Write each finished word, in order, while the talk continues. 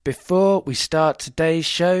Before we start today's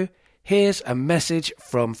show, here's a message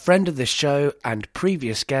from friend of the show and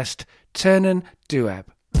previous guest, Ternan Duab.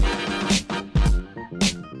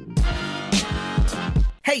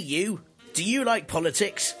 Hey you, do you like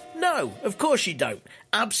politics? No, of course you don't.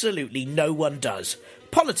 Absolutely no one does.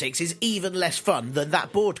 Politics is even less fun than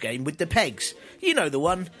that board game with the pegs. You know the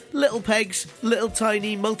one. Little pegs, little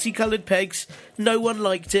tiny multicoloured pegs. No one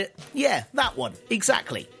liked it. Yeah, that one.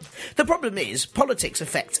 Exactly. The problem is, politics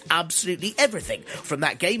affects absolutely everything, from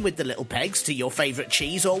that game with the little pegs to your favourite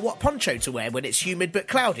cheese or what poncho to wear when it's humid but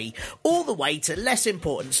cloudy, all the way to less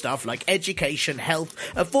important stuff like education, health,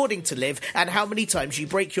 affording to live, and how many times you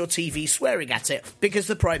break your TV swearing at it because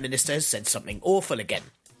the Prime Minister has said something awful again.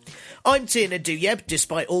 I'm Ternan Duab,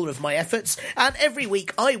 despite all of my efforts, and every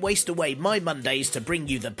week I waste away my Mondays to bring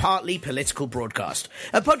you the Partly Political Broadcast,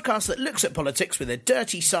 a podcast that looks at politics with a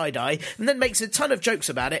dirty side eye and then makes a ton of jokes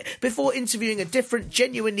about it before interviewing a different,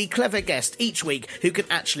 genuinely clever guest each week who can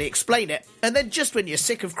actually explain it, and then just when you're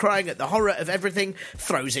sick of crying at the horror of everything,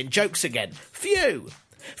 throws in jokes again. Phew!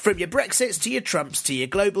 From your Brexits to your Trumps to your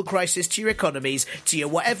global crisis to your economies to your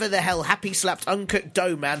whatever the hell happy-slapped uncooked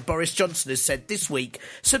dough man Boris Johnson has said this week,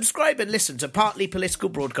 subscribe and listen to Partly Political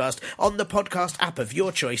Broadcast on the podcast app of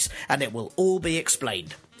your choice and it will all be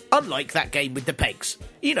explained. Unlike that game with the pegs.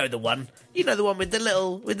 You know the one. You know the one with the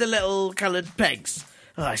little coloured pegs.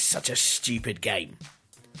 Oh, it's such a stupid game.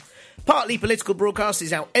 Partly Political Broadcast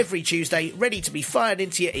is out every Tuesday, ready to be fired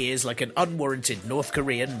into your ears like an unwarranted North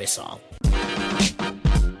Korean missile.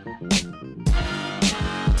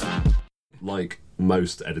 Like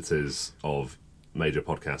most editors of major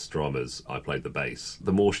podcast dramas, I played the bass.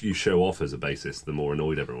 The more you show off as a bassist, the more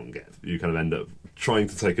annoyed everyone gets. You kind of end up trying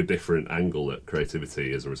to take a different angle at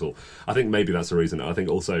creativity as a result. I think maybe that's the reason. I think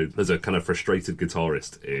also there's a kind of frustrated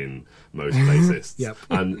guitarist in most bassists. Yep.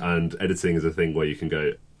 And editing is a thing where you can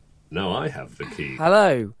go, no, I have the key.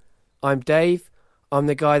 Hello, I'm Dave. I'm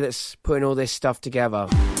the guy that's putting all this stuff together.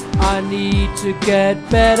 I need to get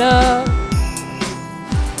better.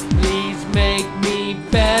 Please make me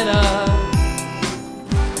better.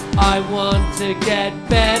 I want to get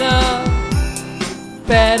better,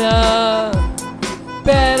 better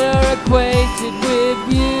acquainted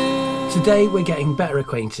with you. Today we're getting better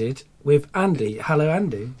acquainted with Andy. Hello,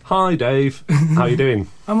 Andy. Hi, Dave. How are you doing?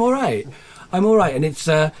 I'm all right, and it's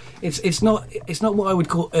not what I would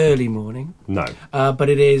call early morning. No. But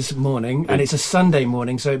it is morning, and it's a Sunday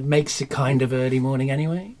morning, so it makes it kind of early morning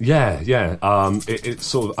anyway. Yeah. It's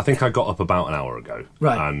sort of. I think I got up about an hour ago,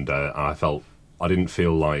 right? And I didn't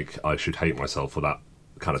feel like I should hate myself for that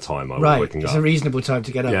kind of time I was right. waking up. It's a reasonable time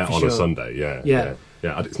to get up. Yeah, for on sure. a Sunday. Yeah.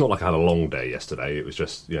 It's not like I had a long day yesterday. It was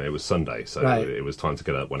just it was Sunday, so right. it was time to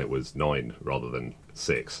get up when it was 9 rather than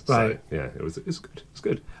 6. Right. So yeah, it's good. It's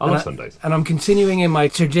good. I love Sundays. And I'm continuing in my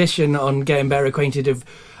tradition on getting better acquainted of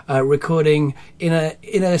recording in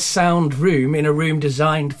a sound room, in a room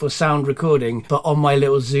designed for sound recording, but on my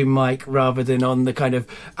little Zoom mic rather than on the kind of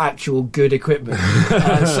actual good equipment.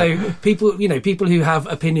 So people who have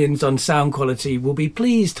opinions on sound quality will be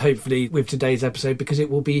pleased, hopefully, with today's episode because it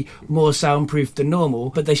will be more soundproof than normal.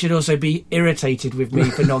 But they should also be irritated with me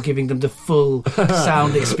for not giving them the full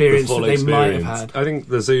sound experience that they might have had. I think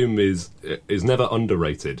the Zoom is never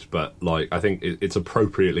underrated, but like I think it's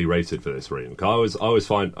appropriately rated for this room. I always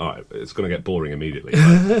find, all right, it's going to get boring immediately.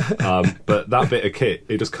 But that bit of kit,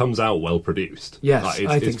 it just comes out well produced. Yes,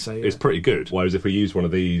 I think so. Yeah. It's pretty good. Whereas if we use one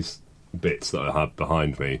of these bits that I have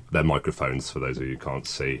behind me, they're microphones for those of you who can't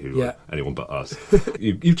see, who are anyone but us.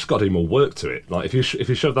 You've just got to do more work to it. Like if you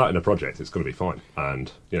shove that in a project, it's going to be fine,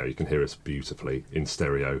 and you can hear us beautifully in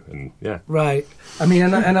stereo, and yeah. Right. I mean,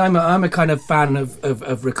 and I'm a kind of fan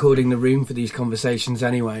of recording the room for these conversations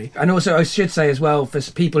anyway. And also, I should say as well, for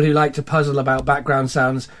people who like to puzzle about background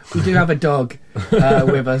sounds, we do have a dog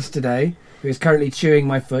with us today who is currently chewing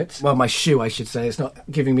my foot. Well, my shoe, I should say. It's not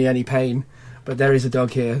giving me any pain. But there is a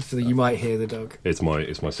dog here, so that you might hear the dog. It's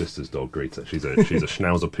my sister's dog, Greta. She's a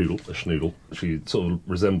Schnauzer poodle, a schnoodle. She sort of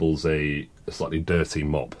resembles a slightly dirty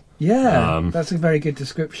mop. Yeah, that's a very good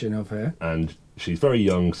description of her. And she's very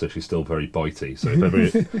young, so she's still very bitey. So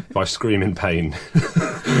if I scream in pain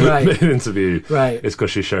right. in an interview, right. it's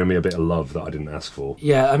because she's showing me a bit of love that I didn't ask for.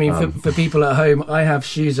 Yeah, I mean, for people at home, I have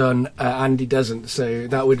shoes on, Andy doesn't, so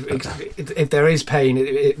that would, if there is pain,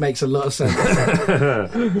 it makes a lot of sense.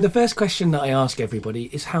 The first question that I ask everybody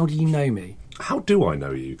is, how do you know me? How do I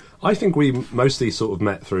know you? I think we mostly sort of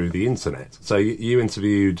met through the internet. So you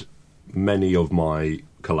interviewed many of my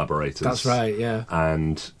collaborators. That's right, yeah.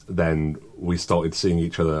 And then we started seeing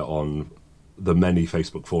each other on the many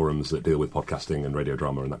Facebook forums that deal with podcasting and radio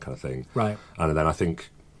drama and that kind of thing. Right. And then I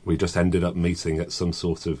think we just ended up meeting at some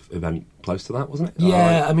sort of event close to that, wasn't it?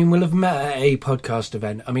 Yeah, I mean, we'll have met at a podcast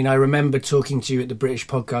event. I mean, I remember talking to you at the British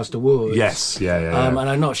Podcast Awards. Yes, yeah. And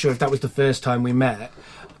I'm not sure if that was the first time we met,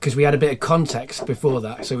 because we had a bit of context before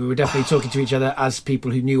that, so we were definitely talking to each other as people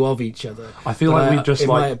who knew of each other. I feel like we just it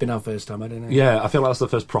might have been our first time. I don't know. Yeah, I feel like that's the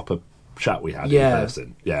first proper chat we had in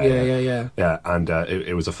person. Yeah, and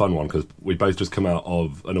it was a fun one because we both just come out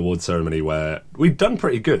of an award ceremony where we'd done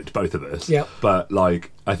pretty good, both of us. Yeah, but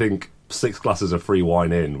like I think 6 glasses of free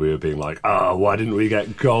wine in, we were being like, "Oh, why didn't we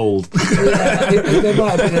get gold?" There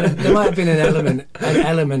might have been an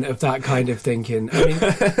element of that kind of thinking. I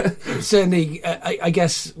mean, certainly, I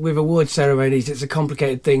guess with award ceremonies, it's a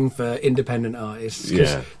complicated thing for independent artists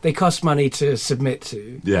because they cost money to submit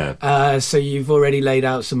to. Yeah. So you've already laid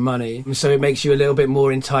out some money, so it makes you a little bit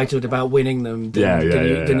more entitled about winning them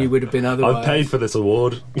than you would have been otherwise. I've paid for this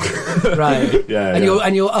award, right?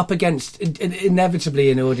 And you're up against inevitably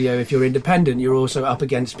in audio if you're independent, you're also up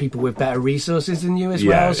against people with better resources than you as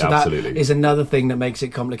well. So absolutely. That is another thing that makes it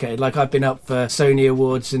complicated. Like I've been up for Sony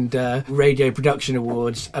Awards and Radio Production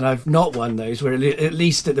Awards, and I've not won those. Where at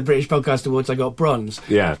least at the British Podcast Awards, I got bronze.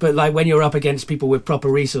 Yeah. But like when you're up against people with proper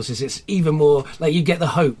resources, it's even more like you get the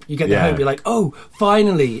hope. You get the hope. You're like, oh,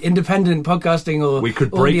 finally, independent podcasting or we could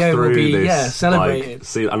break audio through will be this. celebrated.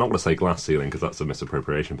 I'm not going to say glass ceiling because that's a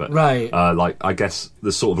misappropriation, but right. Like I guess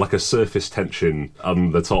there's sort of like a surface tension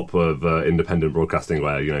on the top of independent broadcasting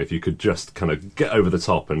where, you know, if you could just kind of get over the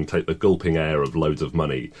top and take the gulping air of loads of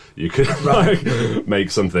money, you could make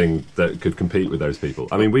something that could compete with those people.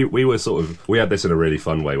 I mean, we were sort of, we had this in a really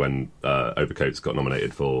fun way when Overcoats got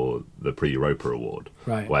nominated for the Pre-Europa Award,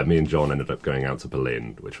 where me and John ended up going out to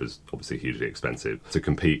Berlin, which was obviously hugely expensive, to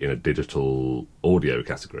compete in a digital audio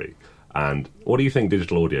category. And what do you think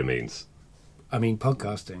digital audio means? I mean,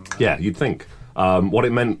 podcasting. Right? Yeah, you'd think. What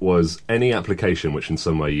it meant was any application which in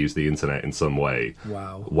some way used the internet in some way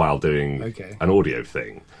while doing an audio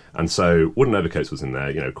thing. And so Wooden Overcoats was in there,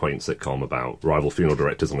 you know, quaint sitcom about rival funeral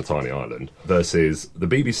directors on a tiny island, versus the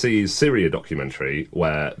BBC's Syria documentary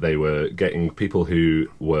where they were getting people who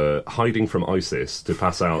were hiding from ISIS to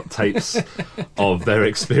pass out tapes of their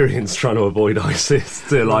experience trying to avoid ISIS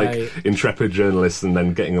to intrepid journalists, and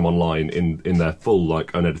then getting them online in their full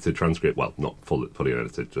unedited transcript. Well, not fully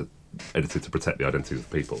unedited, just edited to protect the identities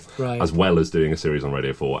of people, as well as doing a series on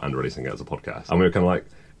Radio 4 and releasing it as a podcast. And we were kind of like,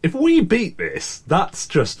 if we beat this, that's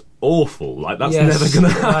just awful. Like, that's never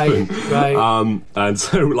going to happen. Right. And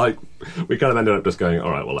so, we kind of ended up just going, all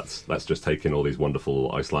right, well, let's just take in all these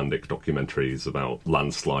wonderful Icelandic documentaries about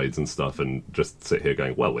landslides and stuff and just sit here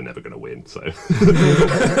going, well, we're never going to win, so.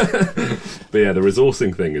 But yeah, the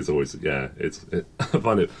resourcing thing is always, I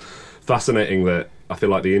find it fascinating that I feel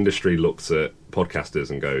like the industry looks at podcasters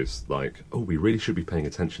and goes like, oh, we really should be paying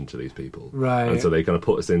attention to these people, right? And so they kind of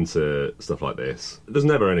put us into stuff like this. There's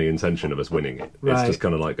never any intention of us winning it. It's just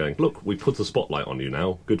kind of like going, look, we put a spotlight on you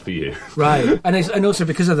now, good for you. Right. And also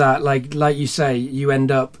because of that, like you say, you end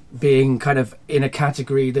up being kind of in a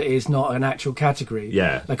category that is not an actual category.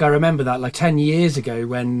 Yeah. Like I remember that 10 years ago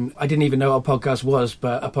when I didn't even know what a podcast was,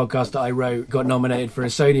 but a podcast that I wrote got nominated for a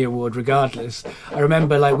Sony Award regardless. I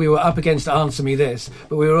remember we were up against Answer Me This,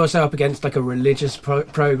 but we were also up against a religious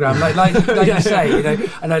program, like you say, you know,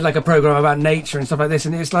 and like a program about nature and stuff like this.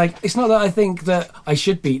 And it's like, it's not that I think that I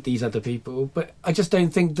should beat these other people, but I just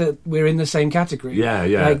don't think that we're in the same category. Yeah.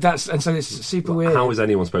 And so it's super weird. How is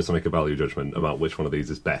anyone supposed to make a value judgment about which one of these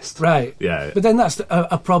is best? Right. Yeah. But then that's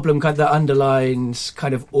a problem that underlines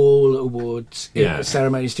kind of all awards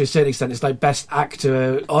ceremonies to a certain extent. It's like Best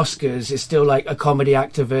Actor Oscars is still like a comedy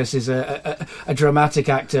actor versus a dramatic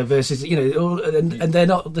actor versus, you know, and they're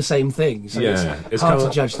not the same thing. So it's hard to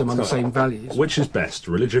judge them on the same values. Which is best,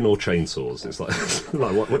 religion or chainsaws? It's like,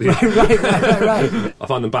 what do you... Right. I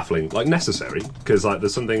find them baffling, necessary, because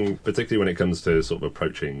there's something, particularly when it comes to sort of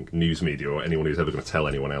approaching news media or anyone who's ever going to tell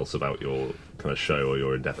anyone else about your kind of show or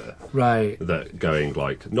your endeavour. Right. That going,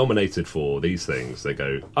 nominated for these things, they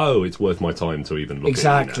go, oh, it's worth my time to even look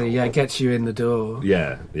exactly, at you now. It gets you in the door.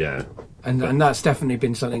 Yeah. And that's definitely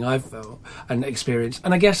been something I've felt and experienced.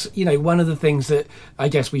 And I guess, you know, one of the things that I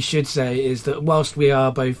guess we should say is that whilst we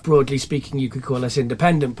are both, broadly speaking, you could call us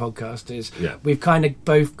independent podcasters, we've kind of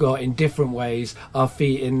both got, in different ways, our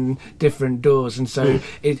feet in different doors. And so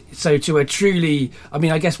so to a truly, I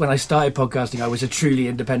mean, I guess when I started podcasting, I was a truly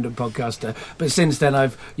independent podcaster. But since then,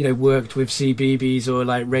 I've, you know, worked with CBeebies or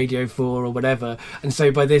Radio 4 or whatever. And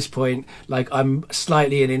so by this point, I'm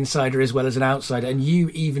slightly an insider as well as an outsider, and you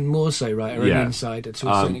even more so. Right, or an insider to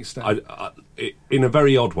a certain extent. in a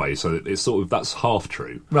very odd way. So it's sort of, that's half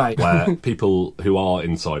true, Right. Where people who are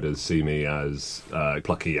insiders see me as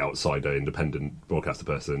plucky outsider, independent broadcaster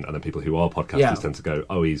person, and then people who are podcasters tend to go,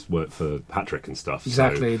 "Oh, he's worked for Patrick and stuff."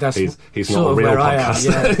 Exactly. So That's he's sort not a of real where I am,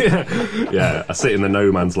 podcaster. Yeah. I sit in the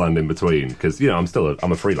no man's land in between because I'm a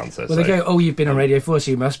freelancer. Well, they go, "Oh, you've been on Radio 4,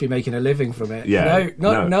 so you must be making a living from it." Yeah.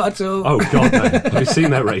 No, not at all. Oh God, no. Have you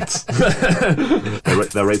seen their rates?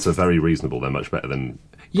 Their rates are very reasonable. They're much better than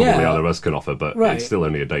probably either of us can offer, but it's still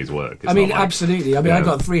only a day's work. It's not like, absolutely. I mean, I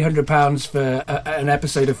got £300 for an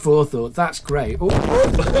episode of Forethought. That's great.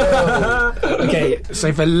 Okay,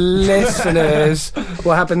 so for listeners,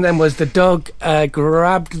 what happened then was the dog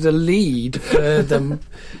grabbed the lead for the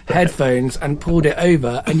headphones and pulled it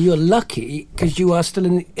over, and you're lucky because you are still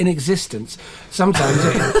in existence. Sometimes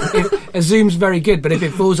a Zoom's very good, but if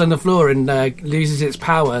it falls on the floor and loses its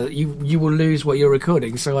power, you will lose what you're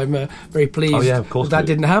recording. So I'm very pleased of course that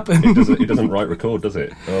didn't happen. It doesn't write record, does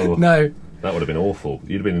it? Oh, no. That would have been awful.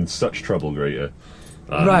 You'd have been in such trouble, Greta.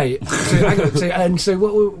 Right. So, hang on. So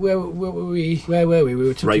where were we? We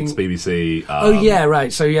were talking... Rates BBC.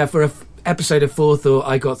 Right. So for a episode of Forethought,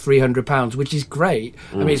 I got £300, which is great.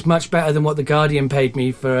 I mean, it's much better than what The Guardian paid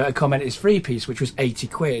me for a Comment Is Free piece, which was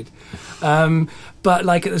 £80. But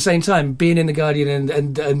like at the same time, being in The Guardian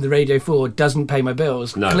and the Radio 4 doesn't pay my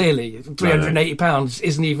bills. No. Clearly, £380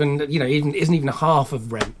 isn't even half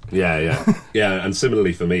of rent. Yeah. And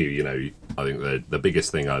similarly for me, I think the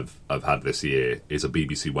biggest thing I've had this year is a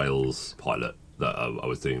BBC Wales pilot that I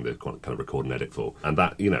was doing the kind of record and edit for, and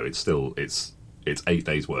that it's 8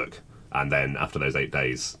 days work. And then after those 8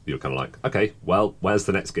 days, you're kind of like, okay, well, where's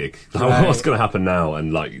the next gig? Right. What's going to happen now?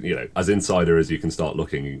 And as insider as you can start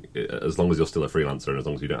looking, as long as you're still a freelancer and as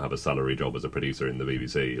long as you don't have a salary job as a producer in the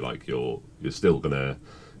BBC, you're still going to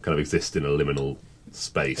kind of exist in a liminal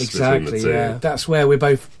space. Exactly, between the two. yeah. That's where we're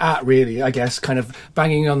both at, really, I guess, kind of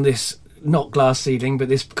banging on this, not glass ceiling, but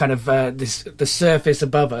this kind of the surface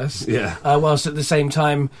above us. Yeah. Whilst at the same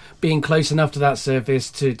time being close enough to that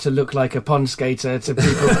surface to look like a pond skater to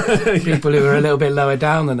people who are a little bit lower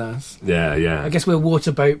down than us. Yeah. I guess we're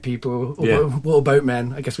water boat people, or water boat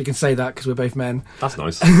men. I guess we can say that because we're both men. That's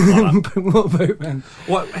nice. I like that. Water boat men.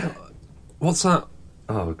 What's that?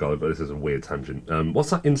 Oh God, but this is a weird tangent.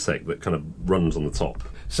 What's that insect that kind of runs on the top?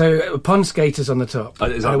 So pond skaters on the top,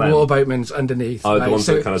 is that and them? water boatmen's underneath. Oh, the ones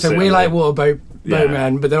that kind of sit we on like the- water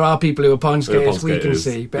boatmen, but there are people who are pond skaters we can skaters.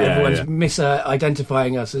 see, but Yeah, everyone's yeah.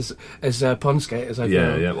 misidentifying us as pond skaters. I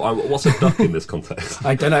feel. Yeah. What's a duck in this context?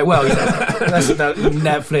 I don't know. Well, that's the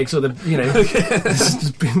Netflix or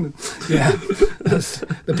that's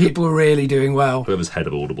the people really doing well. Whoever's head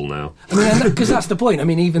of Audible now. I mean, because that's the point. I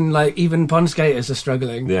mean, even pond skaters are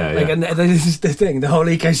struggling. Yeah. And this is the thing. The whole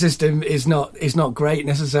ecosystem is not great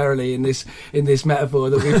necessarily in this metaphor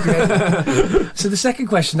that we've created. So the second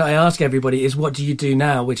question that I ask everybody is, what do you do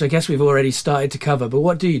now? Which I guess we've already started to cover. But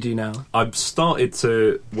what do you do now? I've started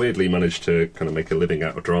to weirdly manage to kind of make a living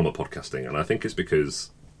out of drama podcasting, and I think it's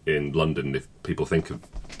because in London, if people think of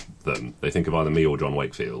them, they think of either me or John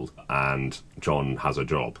Wakefield, and John has a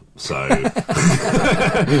job, so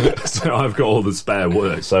so I've got all the spare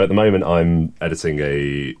work. So at the moment I'm editing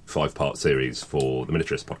a 5-part series for the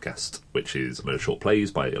Miniaturist podcast, which is a load of short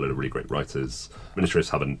plays by a load of really great writers.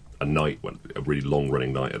 Miniaturists have a night, a really long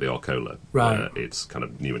running night at the Arcola, right, where it's kind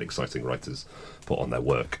of new and exciting writers put on their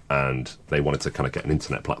work, and they wanted to kind of get an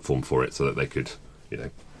internet platform for it so that they could,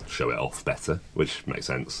 show it off better, which makes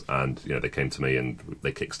sense. And they came to me and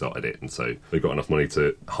they kickstarted it, and so they got enough money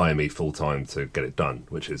to hire me full time to get it done,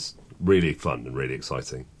 which is really fun and really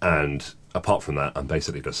exciting. And apart from that, I'm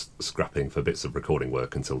basically just scrapping for bits of recording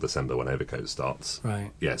work until December when Overcoat starts.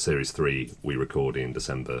 Right. Yeah, series 3 we record in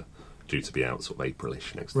December, due to be out sort of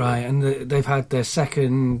April-ish next year. Right, and they've had their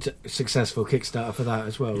second successful Kickstarter for that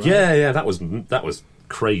as well, right? Yeah, that was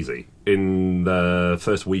crazy. In the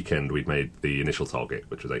first weekend we'd made the initial target,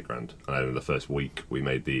 which was £8,000, and then in the first week we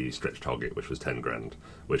made the stretch target, which was £10,000,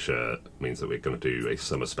 which means that we're going to do a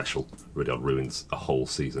summer special. Rudyard Ruins a whole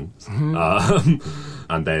season.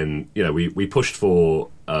 And then we pushed for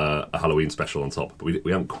a Halloween special on top, but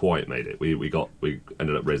we haven't quite made it. We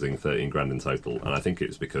ended up raising £13,000 in total, and I think it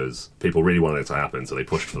was because people really wanted it to happen, so they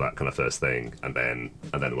pushed for that kind of first thing, and then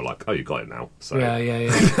we're like, oh, you got it now. So Yeah.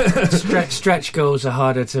 Stretch goals are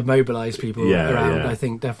harder to mobilise mobilise people Yeah, around. yeah. I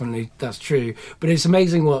think definitely that's true. But it's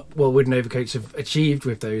amazing what Wooden Overcoats have achieved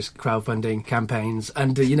with those crowdfunding campaigns,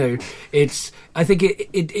 and I think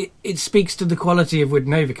it speaks to the quality of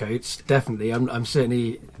Wooden Overcoats. Definitely, I'm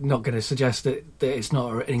certainly not going to suggest that it's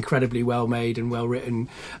not an incredibly well made and well written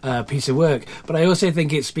piece of work. But I also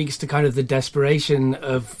think it speaks to kind of the desperation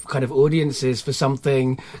of kind of audiences for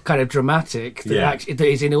something kind of dramatic that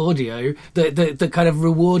is in audio that kind of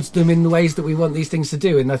rewards them in the ways that we want these things to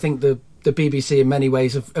do. And I think the BBC in many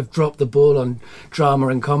ways have dropped the ball on drama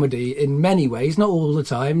and comedy in many ways, not all the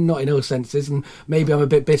time, not in all senses, and maybe I'm a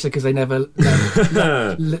bit bitter because they never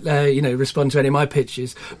respond to any of my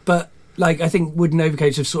pitches, but I think Wooden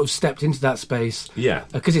Overcoats have sort of stepped into that space. Yeah.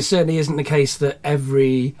 Because it certainly isn't the case that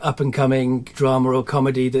every up-and-coming drama or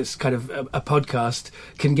comedy that's kind of a podcast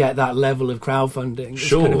can get that level of crowdfunding. It's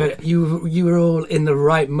Sure. kind of you were all in the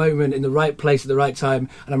right moment, in the right place at the right time,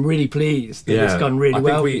 and I'm really pleased that it's gone really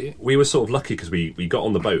well for you. We were sort of lucky because we got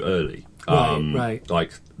on the boat early. Right.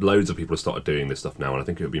 Like, loads of people have started doing this stuff now, and I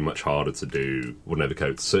think it would be much harder to do Wooden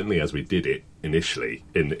Overcoats, certainly as we did it initially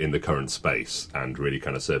in the current space, and really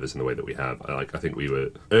kind of service in the way that we have. I think we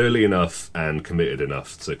were early enough and committed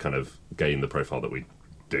enough to kind of gain the profile that we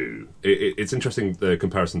do. It's interesting, the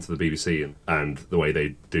comparison to the BBC and the way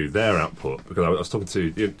they do their output, because I was talking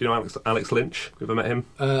to, do you know Alex Lynch? Have you ever met him?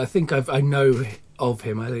 I think I know of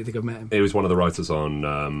him. I don't think I've met him. He was one of the writers on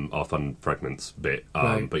our Fun Fragments bit,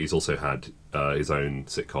 Right. but he's also had his own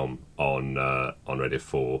sitcom on Radio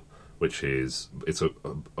 4, which is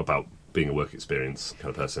about being a work experience kind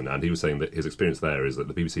of person, and he was saying that his experience there is that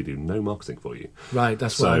the BBC do no marketing for you. Right,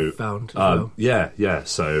 that's what I've found as well. Yeah.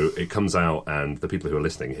 So it comes out, and the people who are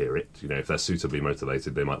listening hear it. If they're suitably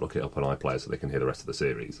motivated, they might look it up on iPlayer so they can hear the rest of the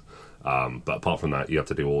series. But apart from that, you have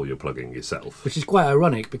to do all your plugging yourself. Which is quite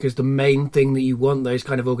ironic, because the main thing that you want those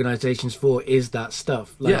kind of organisations for is that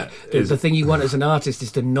stuff. The thing you want as an artist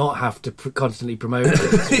is to not have to constantly promote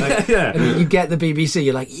it. And you get the BBC,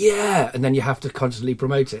 you're like, yeah, and then you have to constantly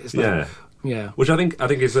promote it. It's like, yeah. Which I think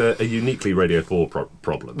is a uniquely Radio 4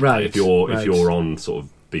 problem. Right. If you're on sort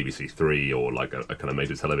of BBC Three or like a kind of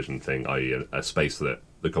major television thing, i.e. a space that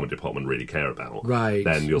the comedy department really care about, right?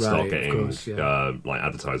 Then you'll start getting course, like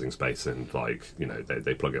advertising space, and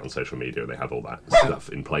they plug it on social media. They have all that stuff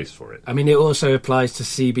in place for it. I mean, it also applies to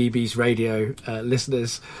CBeebies Radio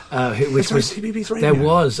listeners, which was CBeebies Radio. There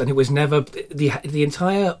was, and it was never the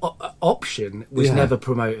entire option was never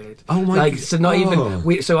promoted. Oh my! So not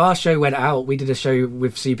even so our show went out. We did a show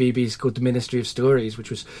with CBeebies called The Ministry of Stories,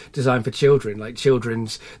 which was designed for children.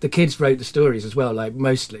 The kids wrote the stories as well.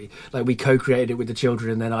 Mostly, we co-created it with the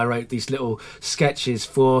children. And then I wrote these little sketches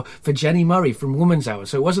for Jenny Murray from Woman's Hour.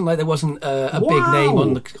 So it wasn't like there wasn't a big name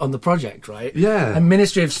on the project, right? Yeah. And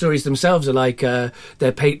Ministry of Stories themselves are like the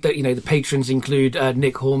patrons include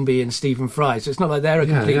Nick Hornby and Stephen Fry. So it's not like they're a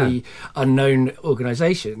completely unknown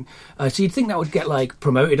organisation. So you'd think that would get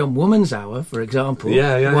promoted on Woman's Hour, for example.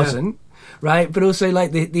 It wasn't. Right, but also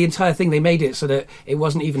the entire thing, they made it so that it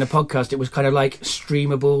wasn't even a podcast. It was kind of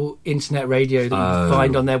streamable internet radio that you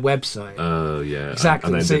find on their website. Oh, yeah.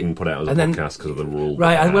 Exactly. And they didn't put it out as a podcast because of the rule.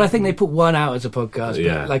 Right, I think they put one out as a podcast.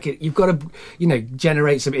 But you've got to,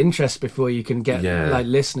 generate some interest before you can get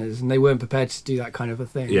listeners, and they weren't prepared to do that kind of a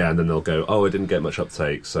thing. Yeah, and then they'll go, oh, it didn't get much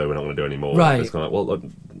uptake, so we're not going to do any more. Right. And it's kind of like,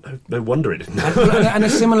 well, no wonder it didn't. and a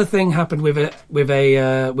similar thing happened with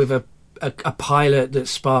a pilot that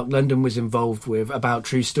Spark London was involved with about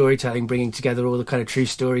true storytelling, bringing together all the kind of true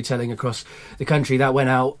storytelling across the country. That went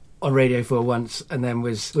out on Radio 4 once and then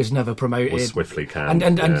was never promoted. Was swiftly canned.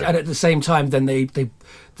 And at the same time, then they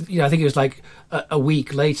I think it was a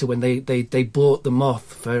week later when they bought The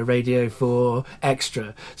Moth for Radio 4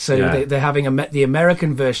 Extra. So they're having the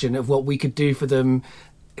American version of what we could do for them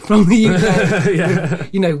from the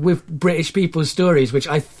UK, with British people's stories, which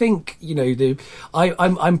I think,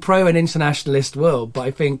 I'm pro an internationalist world, but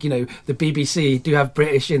I think, the BBC do have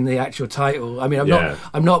British in the actual title. I mean,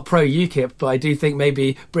 I'm not pro UKIP, but I do think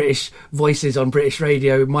maybe British voices on British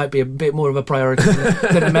radio might be a bit more of a priority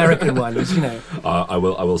than American ones, I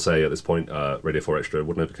will say at this point, Radio 4 Extra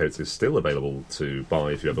Wooden Overcoats is still available to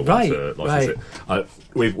buy if you ever want to license it.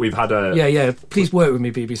 We've had a... Please work with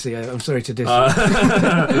me, BBC. I'm sorry to diss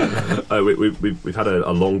we've had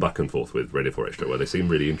a long back and forth with Radio 4 Extra where they seem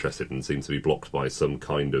really interested and seem to be blocked by some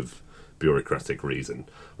kind of bureaucratic reason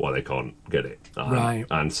why they can't get it. Right.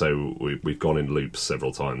 And so we've gone in loops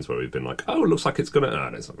several times where we've been like, oh, it looks like it's going to...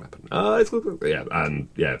 and it's not going to happen.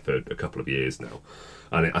 For a couple of years now.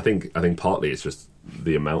 And I think partly it's just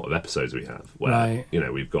the amount of episodes we have where,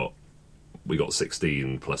 we've got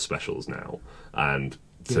 16 plus specials now, and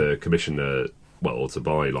to commission or to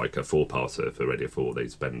buy like a 4-parter for Radio 4,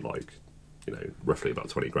 they'd spend like, roughly about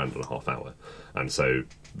 20 grand on a half hour. And so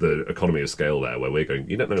the economy of scale there, where we're going,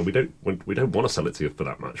 we don't want to sell it to you for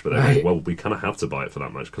that much, but they're going, well, we kind of have to buy it for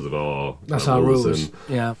that much because of our rules.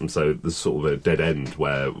 And so there's sort of a dead end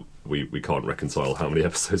where we can't reconcile how many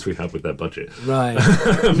episodes we have with their budget. Right.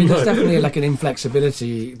 I mean, there's definitely like an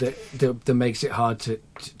inflexibility that makes it hard to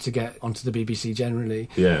get onto the BBC generally.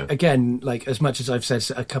 Yeah. Again, like as much as I've said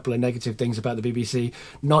a couple of negative things about the BBC,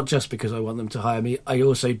 not just because I want them to hire me, I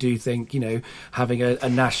also do think, having a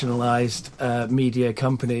nationalised media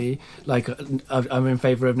company, like I'm in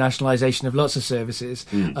favour of nationalisation of lots of services.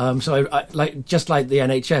 So I like, just like the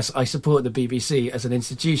NHS, I support the BBC as an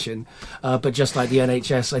institution, but just like the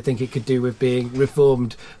NHS, I think it could do with being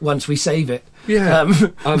reformed once we save it. Yeah.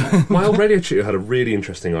 My old radio tutor had a really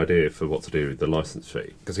interesting idea for what to do with the licence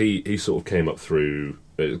fee, because he sort of came up through,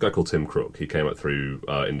 a guy called Tim Crook, he came up through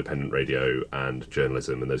independent radio and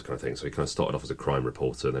journalism and those kind of things. So he kind of started off as a crime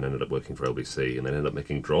reporter and then ended up working for LBC and then ended up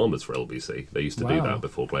making dramas for LBC. They used to do that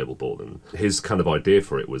before Global bought them. His kind of idea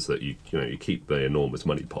for it was that you keep the enormous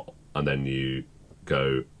money pot and then you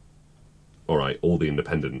go, all right, all the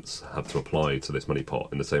independents have to apply to this money pot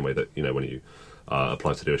in the same way that, when you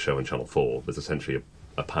apply to do a show on Channel 4, there's essentially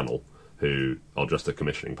a panel who are just a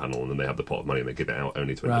commissioning panel, and then they have the pot of money and they give it out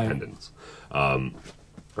only to independents.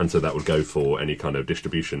 And so that would go for any kind of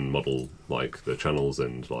distribution model, like the channels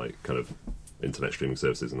and like kind of internet streaming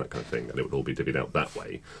services and that kind of thing, and it would all be divvied out that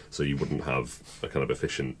way. So you wouldn't have a kind of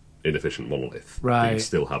inefficient monolith. Right. But you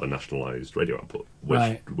still have a nationalised radio output,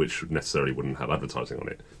 which necessarily wouldn't have advertising on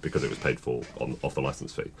it because it was paid for off the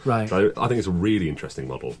licence fee. Right. So I think it's a really interesting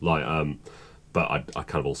model. But I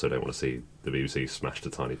kind of also don't want to see the BBC smashed to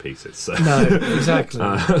tiny pieces. So. No, exactly.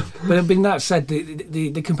 But that said,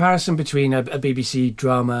 the comparison between a BBC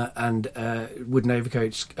drama and Wooden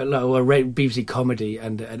Overcoats, or a BBC comedy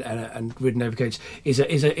and Wooden Overcoats is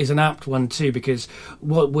an apt one too, because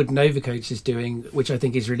what Wooden Overcoats is doing, which I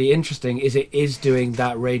think is really interesting, is it is doing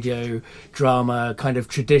that radio drama kind of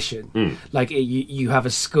tradition. Like you have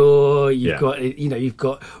a score, you've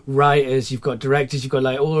got writers, you've got directors, you've got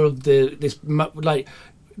like all of this like.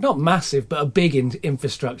 Not massive, but a big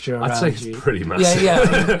infrastructure around you. I'd say it's pretty massive. Yeah.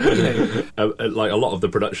 Like a lot of the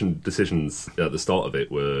production decisions at the start of it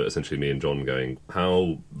were essentially me and John going,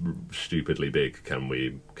 "How stupidly big can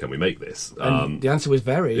we make this?" And the answer was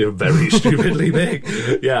very stupidly big.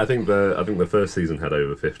 Yeah, I think the first season had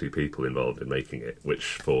over 50 people involved in making it,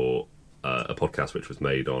 which for a podcast which was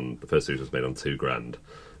made on the first season was made on $2,000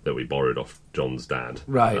 that we borrowed off John's dad,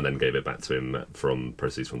 right, and then gave it back to him from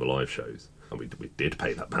proceeds from the live shows. And we did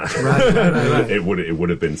pay that back. Right. It would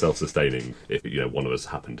have been self-sustaining if one of us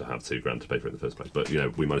happened to have $2,000 to pay for it in the first place. But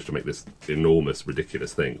we managed to make this enormous,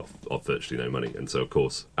 ridiculous thing off virtually no money. And so, of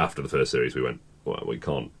course, after the first series, we went, well, we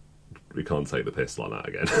can't take the piss like that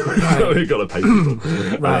again. Right. We've got to pay people.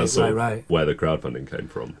 Right. Where the crowdfunding came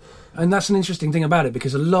from. And that's an interesting thing about it,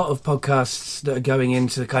 because a lot of podcasts that are going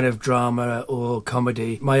into kind of drama or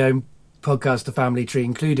comedy, my own podcast, The Family Tree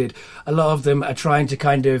included, a lot of them are trying to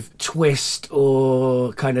kind of twist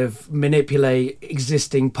or kind of manipulate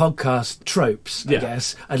existing podcast tropes, I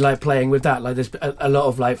guess. I'd like playing with that. Like there's a lot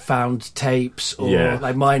of like found tapes, or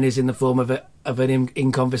like mine is in the form of an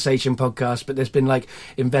in conversation podcast, but there's been like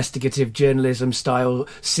investigative journalism style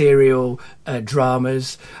serial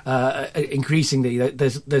dramas. Increasingly,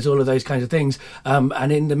 there's all of those kinds of things,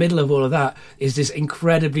 and in the middle of all of that is this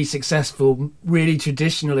incredibly successful, really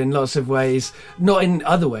traditional in lots of ways, not in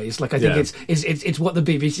other ways. Like I think it's what the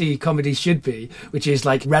BBC comedy should be, which is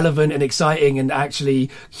like relevant and exciting and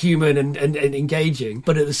actually human and engaging.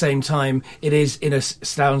 But at the same time, it is in a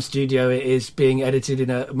sound studio. It is being edited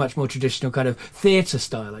in a much more traditional kind of theatre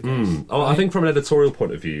style, I guess. I think from an editorial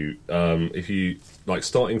point of view, if you like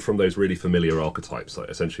starting from those really familiar archetypes, like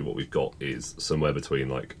essentially what we've got is somewhere between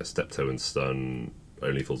like a Steptoe and Son,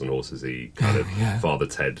 Only Fools and Horses-y kind of Father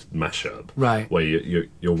Ted mashup, right? Where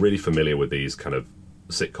you're really familiar with these kind of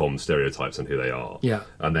sitcom stereotypes and who they are,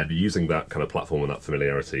 and then using that kind of platform and that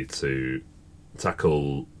familiarity to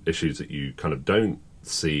tackle issues that you kind of don't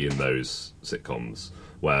see in those sitcoms,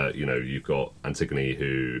 where you've got Antigone,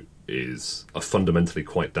 who is a fundamentally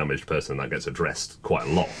quite damaged person that gets addressed quite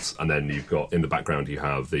a lot, and then you've got in the background you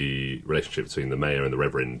have the relationship between the mayor and the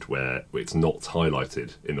reverend, where it's not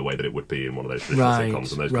highlighted in the way that it would be in one of those traditional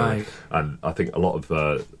sitcoms and those kind of, and I think a lot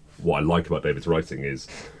of what I like about David's writing is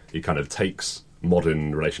he kind of takes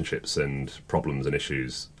modern relationships and problems and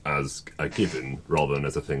issues as a given rather than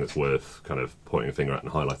as a thing that's worth kind of pointing a finger at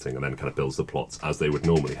and highlighting, and then kind of builds the plots as they would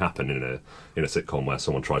normally happen in a sitcom where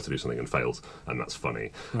someone tries to do something and fails, and that's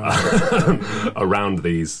funny. Right. Around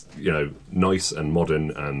these, nice and modern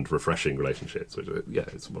and refreshing relationships, which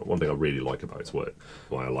it's one thing I really like about his work.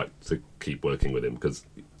 Why I like to keep working with him, because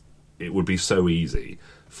it would be so easy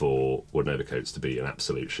for Wooden Overcoats to be an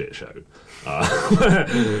absolute shit show,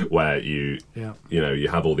 where you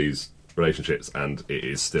have all these relationships and it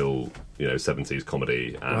is still 70s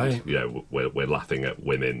comedy, and right. We're laughing at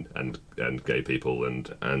women and gay people,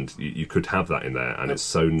 and you could have that in there, and it's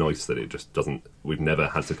so nice that it just doesn't. We've never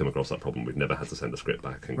had to come across that problem. We've never had to send a script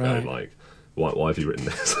back and right. go like, why have you written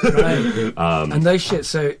this? Right. And those shit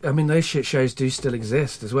shows do still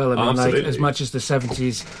exist as well. I mean, absolutely. Like, as much as the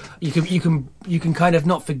 70s, you can kind of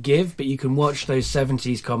not forgive, but you can watch those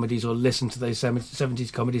 70s comedies or listen to those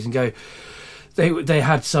 70s comedies and go, they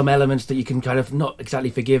had some elements that you can kind of not exactly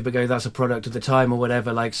forgive, but go, that's a product of the time or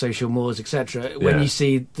whatever, like social mores, etc. When you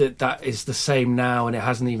see that is the same now and it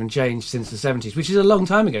hasn't even changed since the 70s, which is a long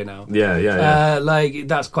time ago now. Yeah. Like,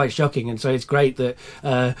 that's quite shocking, and so it's great that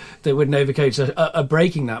Wooden Overcoats are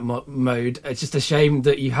breaking that mode. It's just a shame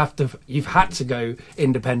that you've had to go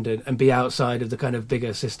independent and be outside of the kind of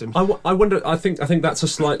bigger system. I wonder. I think that's a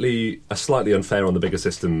slightly unfair on the bigger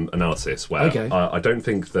system analysis. Where I don't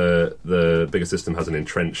think the bigger system has an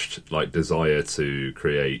entrenched desire to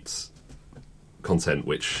create content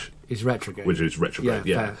which is retrograde.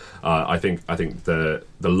 Yeah. I think the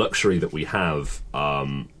luxury that we have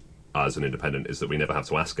as an independent is that we never have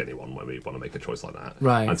to ask anyone when we want to make a choice like that.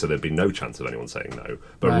 Right. And so there'd be no chance of anyone saying no.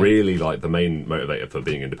 But right. really, the main motivator for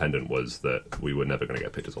being independent was that we were never going to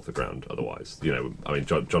get pictures off the ground otherwise.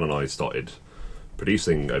 John and I started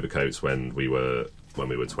producing Overcoats when we were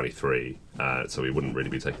 23, so we wouldn't really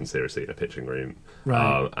be taken seriously in a pitching room.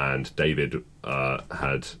 Right. And David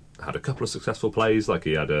had a couple of successful plays. Like,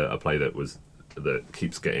 he had a play that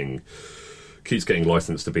keeps getting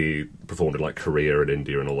licensed to be performed in Korea and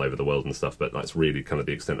India and all over the world and stuff. But that's really kind of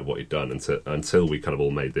the extent of what he'd done until we kind of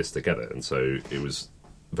all made this together. And so it was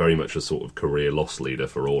very much a sort of career loss leader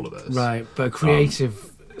for all of us. Right, but creative.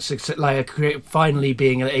 Finally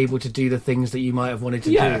being able to do the things that you might have wanted to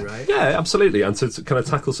do, right? Yeah, absolutely, and to kind of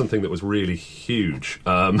tackle something that was really huge,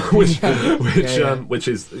 which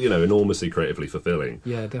is enormously creatively fulfilling,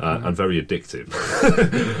 definitely. And very addictive.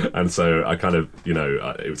 And so I kind of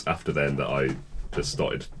it was after then that I just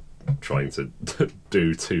started trying to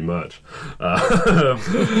do too much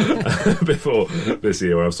before this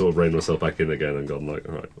year, where I've sort of reined myself back in again and gone all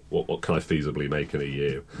right, what can I feasibly make in a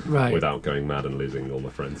year without going mad and losing all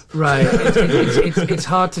my friends? Right. It's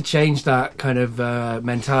hard to change that kind of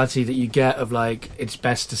mentality that you get of it's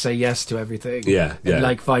best to say yes to everything. Yeah.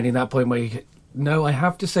 And, finding that point where no, I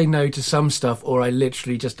have to say no to some stuff, or I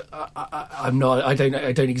literally just I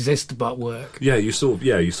don't exist but work. Yeah, you sort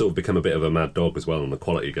of become a bit of a mad dog as well, and the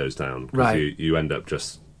quality goes down. Right. You end up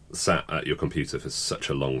just sat at your computer for such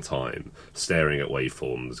a long time, staring at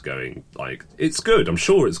waveforms, going it's good, I'm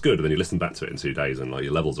sure it's good, and then you listen back to it in 2 days, and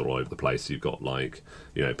your levels are all over the place. You've got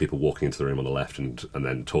people walking into the room on the left and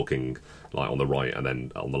then talking on the right, and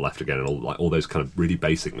then on the left again, and all those kind of really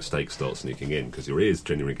basic mistakes start sneaking in because your ears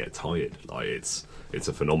genuinely get tired. It's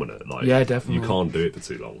a phenomenon. Yeah, definitely. You can't do it for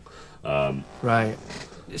too long. Right.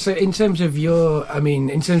 So in terms of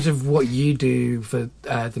what you do for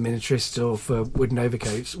the Miniaturists or for Wooden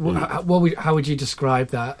Overcoats, how would you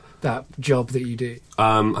describe that job that you do?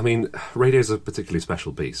 Radio's a particularly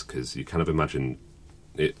special beast because you kind of imagine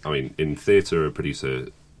it. In theatre, a producer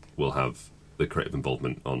will have the creative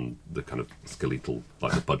involvement on the kind of skeletal,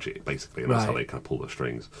 the budget, basically, and that's how they kind of pull the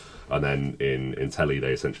strings. And then in telly,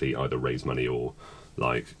 they essentially either raise money or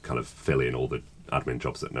kind of fill in all the admin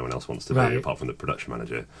jobs that no one else wants to do apart from the production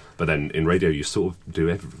manager. But then in radio, you sort of do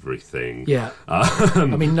everything. Yeah.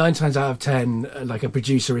 9 times out of 10, a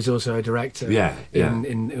producer is also a director.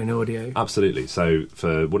 In audio. Absolutely. So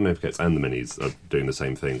for Wooden Overcoats and the Minis are doing the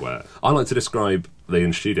same thing, where I like to describe the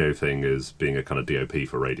in-studio thing as being a kind of DOP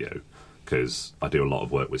for radio, because I do a lot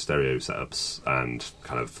of work with stereo setups and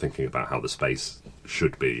kind of thinking about how the space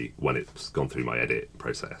should be when it's gone through my edit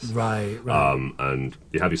process. Right. And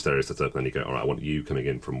you have your stereo set up, and then you go, all right, I want you coming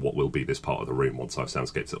in from what will be this part of the room once I've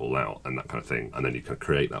soundscaped it all out, and that kind of thing. And then you can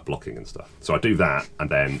create that blocking and stuff. So I do that, and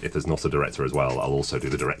then if there's not a director as well, I'll also do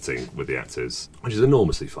the directing with the actors, which is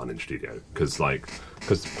enormously fun in studio, because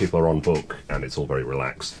people are on book and it's all very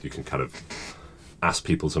relaxed. You can kind of ask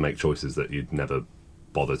people to make choices that you'd never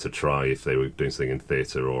bother to try if they were doing something in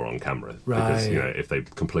theatre or on camera. Because, Right. you know, if they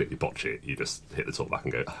completely botch it, you just hit the talk back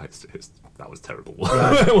and go, that was terrible.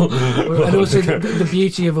 And also, the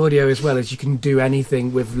beauty of audio as well is you can do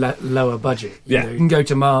anything with lower budget. You can go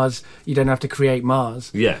to Mars. You don't have to create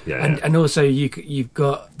Mars. Yeah. And also, you've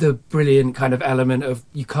got the brilliant kind of element of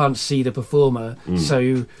you can't see the performer,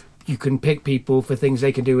 so you can pick people for things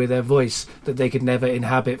they can do with their voice that they could never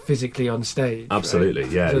inhabit physically on stage. Absolutely,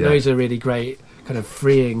 right? yeah. So those are really great, kind of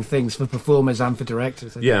freeing things for performers and for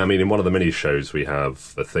directors. Yeah, I mean, in one of the mini shows, we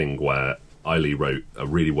have a thing where Eiley wrote a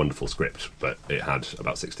really wonderful script, but it had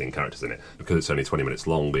about 16 characters in it. Because it's only 20 minutes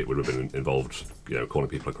long, it would have been involved, you know, calling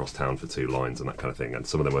people across town for 2 lines and that kind of thing. And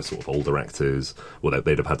some of them were sort of older actors. Well,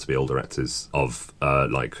 they'd have had to be older actors of,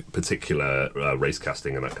 like, particular race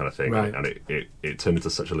casting and that kind of thing. Right. And it turned into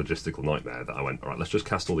such a logistical nightmare that I went, all right, let's just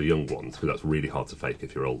cast all the young ones, because that's really hard to fake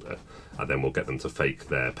if you're older. And then we'll get them to fake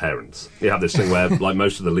their parents. You have this thing where, like,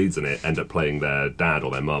 most of the leads in it end up playing their dad or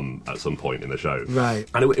their mum at some point in the show. Right.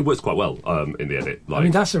 And it works quite well in the edit. Like, I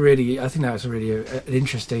mean, I think that's a really an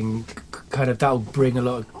interesting kind of, that'll bring a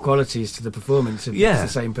lot of qualities to the performance if it's the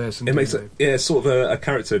same person. It makes it sort of a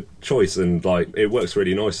character choice, and like it works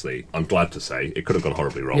really nicely. I'm glad to say it could have gone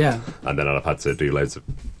horribly wrong, and then I'd have had to do loads of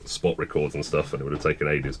spot records and stuff, and it would have taken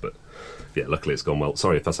ages. But yeah, luckily it's gone well.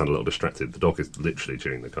 Sorry if I sound a little distracted. The dog is literally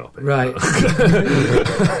chewing the carpet. Right.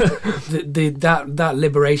 that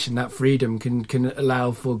liberation, that freedom can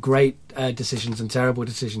allow for great decisions and terrible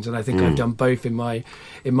decisions, and I think I've done both in my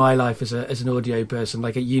life as an audio person.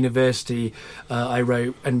 Like at university, I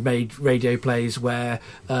wrote and made radio plays where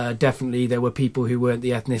definitely there were people who weren't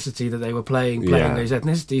the ethnicity that they were playing those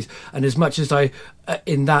ethnicities, and as much as I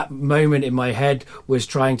in that moment in my head was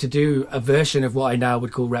trying to do a version of what I now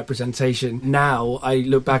would call representation, now I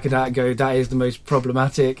look back at that and go, that is the most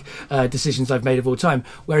problematic decisions I've made of all time.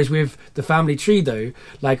 Whereas with the family tree, though,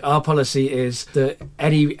 like our policy is that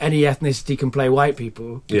any ethnicity can play white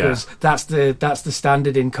people, because that's the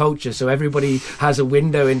standard in culture. So everybody has a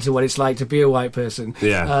window into what it's like to be a white person.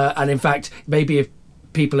 And in fact, maybe if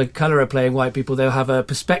people of colour are playing white people, they'll have a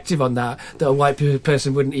perspective on that a white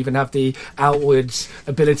person wouldn't even have the outwards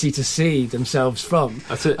ability to see themselves from.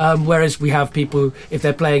 That's it. Whereas we have people, if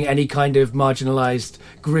they're playing any kind of marginalised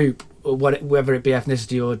group, or whether it be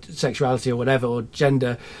ethnicity or sexuality or whatever, or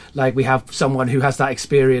gender, like we have someone who has that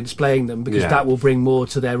experience playing them, because that will bring more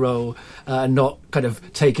to their role, and not kind of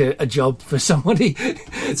take a job for somebody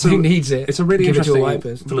who needs it. It's a really interesting a white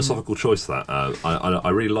person. philosophical choice, that I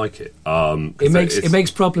really like it. It makes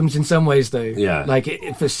problems in some ways, though. Yeah. Like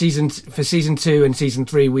for season 2 and season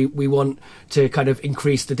 3, we want to kind of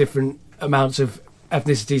increase the different amounts of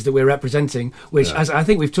ethnicities that we're representing, which, as I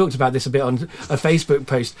think we've talked about this a bit on a Facebook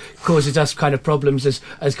post, causes us kind of problems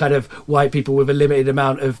as kind of white people with a limited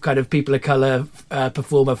amount of kind of people of colour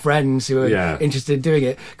performer friends who are interested in doing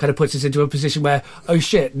it. Kind of puts us into a position where, oh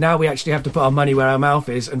shit, now we actually have to put our money where our mouth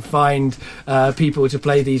is and find people to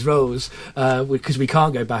play these roles, because we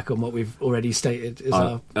can't go back on what we've already stated as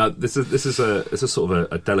our... This is a sort of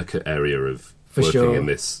a delicate area of working in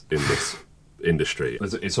this industry.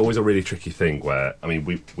 It's always a really tricky thing where, I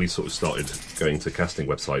mean, we sort of started going to casting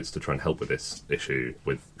websites to try and help with this issue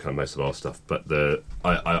with kind of most of our stuff, but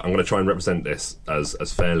I'm going to try and represent this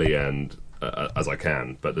as fairly and as I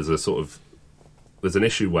can, but there's an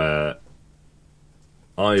issue where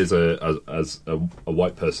I, as a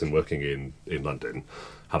white person working in London,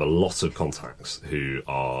 have a lot of contacts who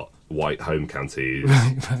are white home counties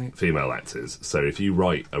female actors. So if you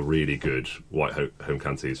write a really good white home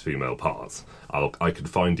counties female part, I could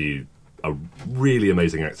find you a really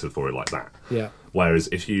amazing actor for it like that. Yeah. Whereas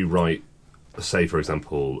if you write, say for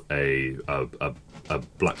example, a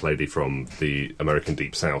black lady from the American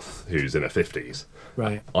Deep South who's in her 50s,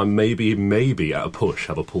 right, I maybe at a push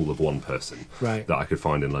have a pool of one person that I could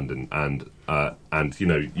find in London, and you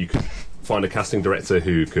know, you could find a casting director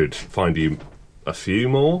who could find you a few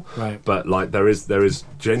more, right, but like there is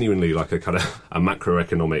genuinely like a kind of a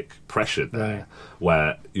macroeconomic pressure there,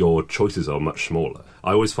 where your choices are much smaller.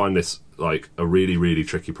 I always find this like a really, really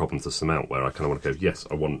tricky problem to surmount, where I kind of want to go, yes,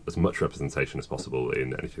 I want as much representation as possible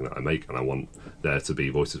in anything that I make, and I want there to be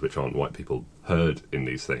voices which aren't white people heard in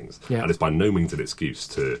these things. And it's by no means an excuse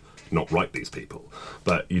to not write these people,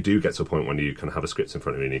 but you do get to a point when you kind of have a script in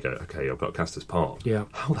front of you and you go, okay, I've got to cast this part.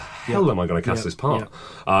 How the hell am I going to cast this part?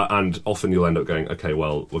 And often you'll end up going, okay,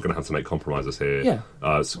 well, we're going to have to make compromises here,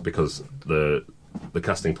 because the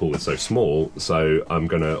casting pool is so small, so I'm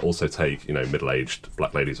going to also take, you know, middle-aged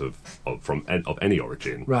black ladies of any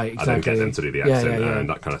origin, right, exactly, and then get them to do the accent and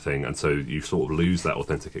that kind of thing, and so you sort of lose that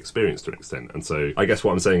authentic experience to an extent. And so I guess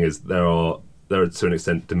what I'm saying is there are there are to an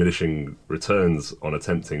extent diminishing returns on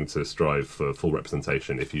attempting to strive for full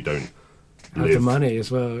representation if you don't have the money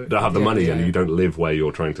as well. Don't have the money and you don't live where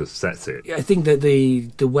you're trying to set it. I think that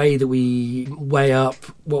the way that we weigh up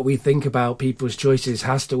what we think about people's choices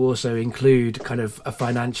has to also include kind of a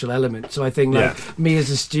financial element. So I think me as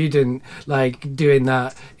a student, like doing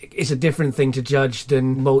that, it's a different thing to judge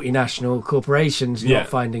than multinational corporations not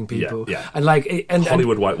finding people. And like and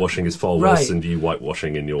Hollywood whitewashing is far worse than you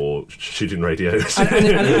whitewashing in your student radios.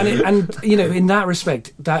 and you know, in that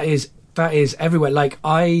respect, that is everywhere. Like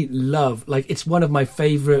I love, like it's one of my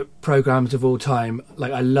favourite programs of all time.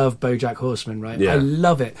 Like I love BoJack Horseman, right? I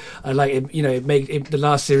love it. I like it. You know, the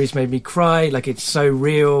last series made me cry. Like it's so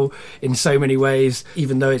real in so many ways,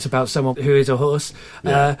 even though it's about someone who is a horse.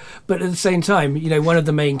 But at the same time, you know, one of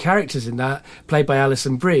the main characters in that, played by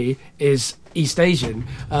Alison Brie, is East Asian,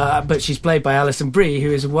 but she's played by Alison Brie,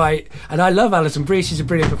 who is white, and I love Alison Brie. She's a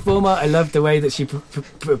brilliant performer. I love the way that she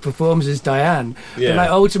performs as Diane. But like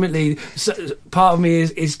ultimately, part of me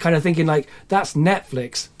is kind of thinking like that's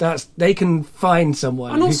Netflix. They can find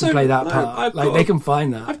someone who can play that part. They can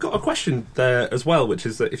find that. I've got a question there as well, which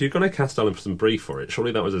is that if you're going to cast Alison Brie for it,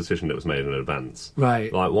 surely that was a decision that was made in advance,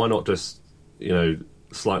 right? Like why not just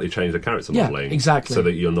slightly change the character modelling, exactly, so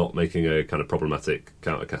that you're not making a kind of problematic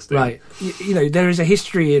countercasting. Right. You know, there is a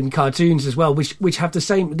history in cartoons as well, which have the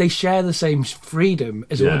same. They share the same freedom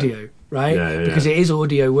as audio. Right, because it is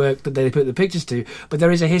audio work that they put the pictures to, but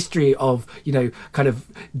there is a history of kind of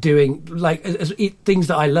doing like things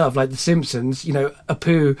that I love, like The Simpsons.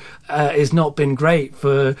 Apu has not been great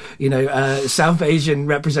for South Asian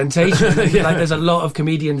representation. Like there's a lot of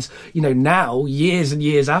comedians, now years and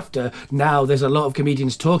years after, now there's a lot of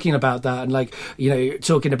comedians talking about that and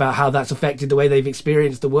talking about how that's affected the way they've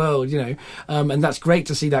experienced the world. And that's great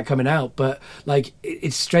to see that coming out. But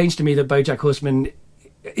it's strange to me that BoJack Horseman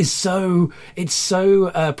is so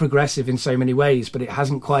progressive in so many ways, but it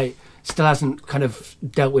still hasn't kind of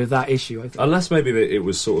dealt with that issue, I think. Unless maybe it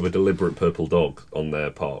was sort of a deliberate purple dog on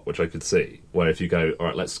their part, which I could see, where if you go, all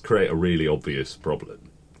right, let's create a really obvious problem.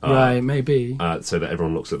 Right, maybe. So that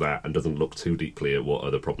everyone looks at that and doesn't look too deeply at what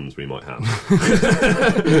other problems we might have.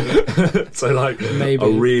 So maybe a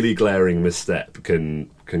really glaring misstep can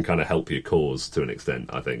kind of help your cause to an extent,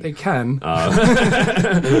 I think. It can.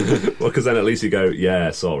 Well, because then at least you go, yeah,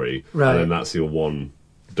 sorry. Right. And then that's your one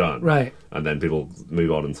done. Right. And then people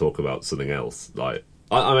move on and talk about something else.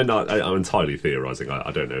 I'm entirely theorising.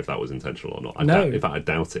 I don't know if that was intentional or not. In fact, I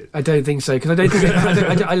doubt it. I don't think so, because I don't think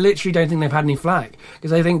I literally don't think they've had any flack.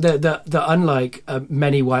 Because I think that unlike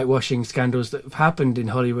many whitewashing scandals that have happened in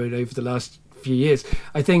Hollywood over the last few years,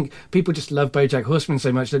 I think people just love BoJack Horseman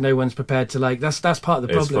so much that no one's prepared to that's part of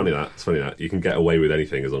the problem. It's funny that you can get away with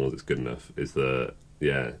anything as long as it's good enough. Is the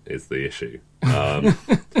issue.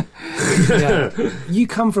 You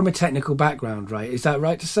come from a technical background, right? Is that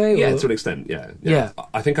right to say? Yeah, to an extent, yeah.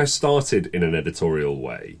 I think I started in an editorial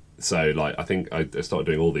way. So, I think I started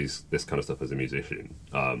doing all this kind of stuff as a musician.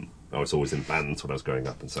 I was always in bands when I was growing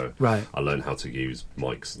up, and so I learned how to use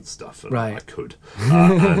mics and stuff, and I could.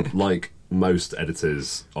 And like most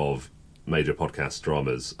editors of major podcast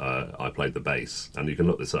dramas, I played the bass, and you can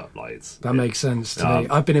look this up. That makes sense to me.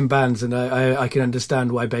 I've been in bands, and I can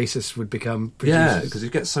understand why bassists would become producers. Yeah, because you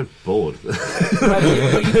get so bored.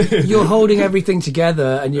 You're holding everything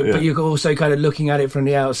together, and but you're also kind of looking at it from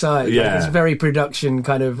the outside. Yeah, it's a very production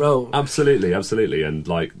kind of role. Absolutely, and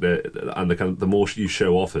the more you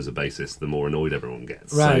show off as a bassist, the more annoyed everyone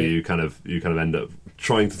gets. Right. So you kind of end up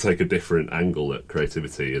trying to take a different angle at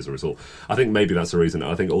creativity as a result. I think maybe that's the reason.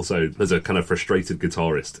 I think also there's a kind of frustrated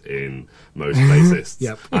guitarist in most bassists.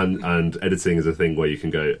 Yep. And editing is a thing where you can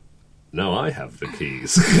go, no, I have the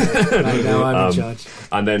keys. Right, now I'm in charge.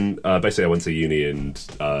 And then basically I went to uni and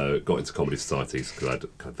got into comedy societies because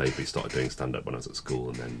I'd kind of vaguely started doing stand-up when I was at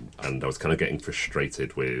school, and I was kind of getting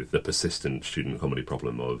frustrated with the persistent student comedy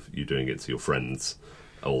problem of you doing it to your friends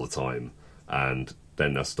all the time. And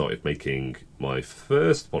then I started making my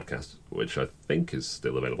first podcast, which I think is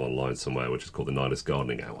still available online somewhere, which is called The Nihilist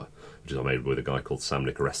Gardening Hour, which I made with a guy called Sam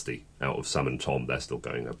Nicoresti out of Sam and Tom. They're still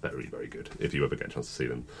going. They're very, very good, if you ever get a chance to see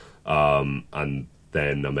them. And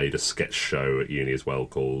then I made a sketch show at uni as well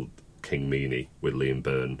called King Meanie with Liam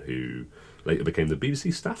Byrne, who later became the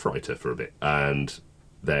BBC staff writer for a bit. And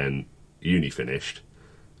then uni finished,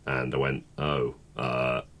 and I went,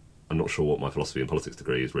 I'm not sure what my philosophy and politics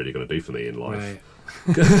degree is really going to do for me in life. Right.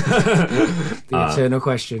 The eternal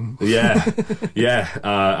question. Yeah.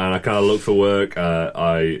 And I kind of looked for work.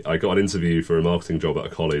 I got an interview for a marketing job at a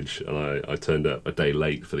college, and I turned up a day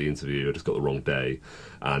late for the interview. I just got the wrong day.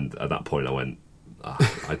 And at that point I went,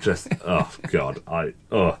 I just, oh God,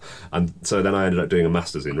 and so then I ended up doing a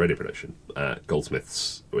master's in radio production at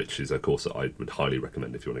Goldsmiths, which is a course that I would highly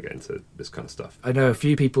recommend if you want to get into this kind of stuff. I know a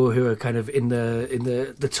few people who are kind of in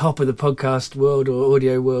the top of the podcast world or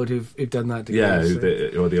audio world who've done that degree. Yeah,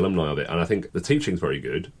 or the alumni of it, and I think the teaching's very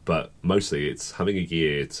good, but mostly it's having a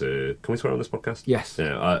year to. Can we swear on this podcast? Yes.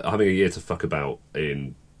 Yeah, having a year to fuck about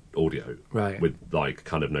in audio, right, with like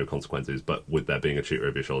kind of no consequences, but with there being a tutor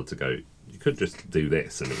over your shoulder to go, you could just do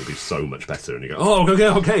this and it would be so much better, and you go, oh,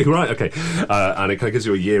 okay, right, okay, and it kind of gives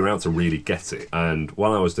you a year out to really get it. And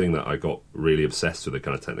while I was doing that, I got really obsessed with the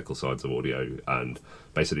kind of technical sides of audio and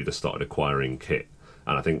basically just started acquiring kit.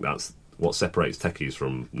 And I think that's what separates techies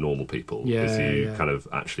from normal people, is you kind of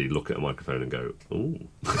actually look at a microphone and go, ooh.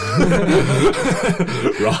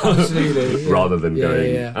 rather than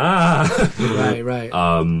going, Right.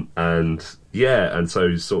 And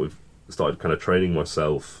so sort of started kind of training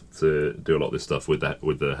myself to do a lot of this stuff with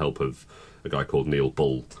the help of a guy called Neil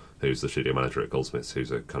Bull, who's the studio manager at Goldsmiths,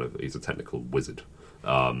 he's a technical wizard.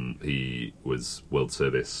 He was World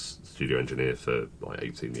Service studio engineer for like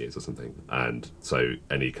 18 years or something, and so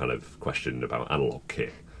any kind of question about analog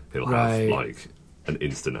kit, he'll have like an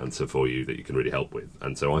instant answer for you that you can really help with.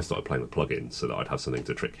 And so I started playing with plugins so that I'd have something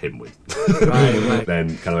to trick him with. Right.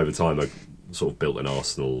 Then kind of over time I sort of built an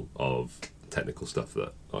arsenal of technical stuff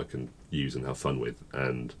that I can use and have fun with,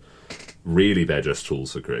 and really they're just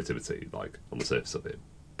tools for creativity, like on the surface of it,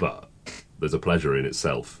 but there's a pleasure in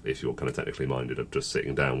itself, if you're kind of technically minded, of just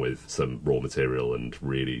sitting down with some raw material and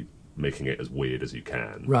really making it as weird as you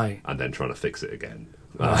can, right, and then trying to fix it again.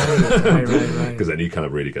 Right. Because then you kind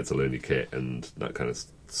of really get to learn your kit and that kind of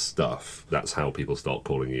stuff. That's how people start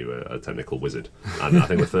calling you a technical wizard. And I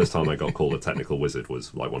think the first time I got called a technical wizard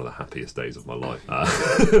was like one of the happiest days of my life.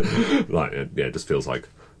 It just feels like,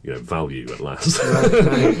 value at last.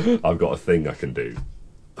 Right. I've got a thing I can do.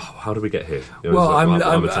 How do we get here? Well, I'm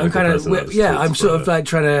kind of I'm sort of like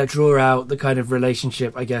trying to draw out the kind of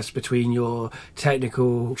relationship, I guess, between your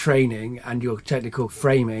technical training and your technical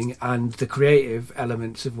framing and the creative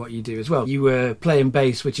elements of what you do as well. You were playing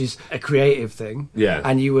bass, which is a creative thing,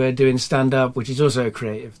 and you were doing stand-up, which is also a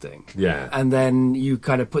creative thing, and then you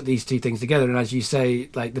kind of put these two things together, and as you say,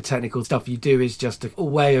 like the technical stuff you do is just a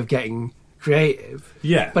way of getting creative,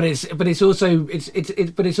 but it's also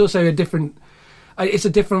a different. It's a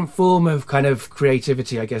different form of kind of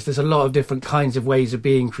creativity, I guess. There's a lot of different kinds of ways of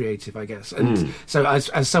being creative, I guess. And so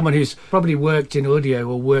as someone who's probably worked in audio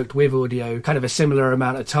or worked with audio kind of a similar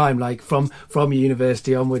amount of time, like from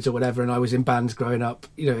university onwards or whatever, and I was in bands growing up,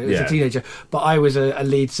 as a teenager, but I was a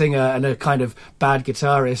lead singer and a kind of bad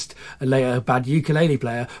guitarist and later a bad ukulele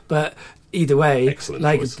player. But either way, excellent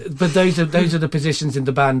choice. But those are the positions in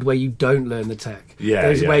the band where you don't learn the tech.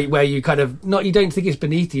 Where you kind of you don't think it's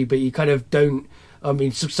beneath you, but you kind of don't. I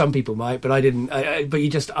mean, some people might, but I didn't. But you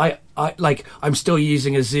just, I'm still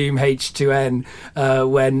using a Zoom H2N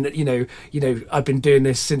when I've been doing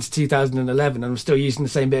this since 2011, and I'm still using the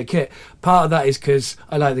same bit of kit. Part of that is because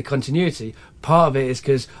I like the continuity. Part of it is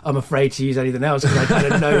because I'm afraid to use anything else because I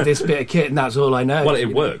kind of know this bit of kit and that's all I know. Well,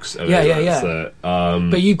 it works.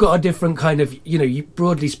 But you've got a different kind of,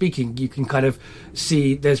 broadly speaking, you can kind of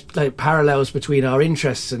see there's like parallels between our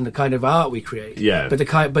interests and the kind of art we create. Yeah. But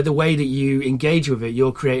the way that you engage with it,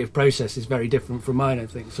 your creative process is very different from mine, I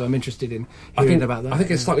think. So I'm interested in hearing about that. I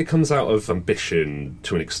think it slightly comes out of ambition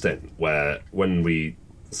to an extent, where when we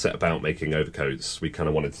set about making overcoats, we kind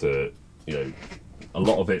of wanted to, a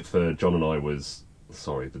lot of it for John and I was...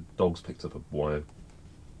 Sorry, the dog's picked up a wire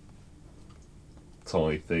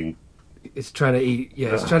tie thing. It's trying to eat...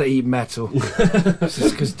 Yeah, it's trying to eat metal. It's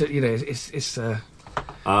just because, it's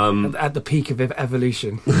at the peak of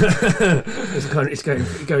evolution. It's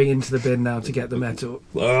going into the bin now to get the metal.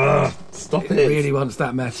 Stop it. It really wants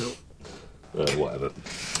that metal. Whatever.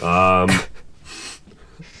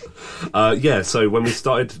 So when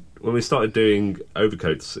we started doing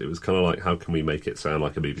overcoats, it was kind of like, how can we make it sound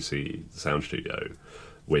like a BBC sound studio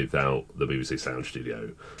without the BBC sound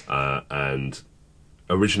studio? And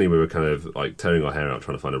originally we were kind of like tearing our hair out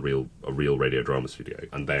trying to find a real radio drama studio,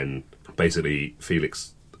 and then basically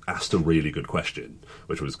Felix asked a really good question,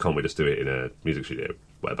 which was, can't we just do it in a music studio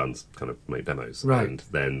where bands kind of make demos? Right. And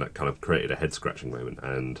then that kind of created a head scratching moment,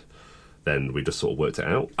 and then we just sort of worked it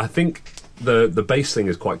out. I think the bass thing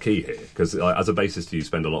is quite key here, because as a bassist you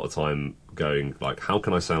spend a lot of time going like, how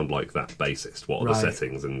can I sound like that bassist? What are the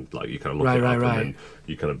settings? And like you kind of look it up and then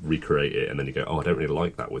you kind of recreate it, and then you go, oh, I don't really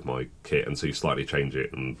like that with my kit, and so you slightly change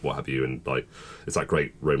it and what have you. And like, it's that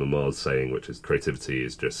great Roman Mars saying, which is creativity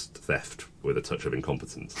is just theft with a touch of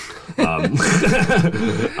incompetence.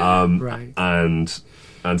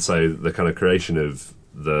 And so the kind of creation of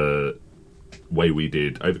the way we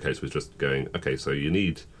did Overcoast was just going, okay, so you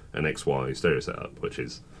need an XY stereo setup, which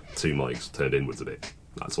is 2 mics turned inwards a bit.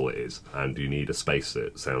 That's all it is. And you need a space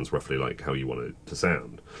that sounds roughly like how you want it to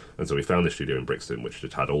sound. And so we found this studio in Brixton, which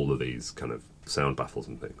just had all of these kind of sound baffles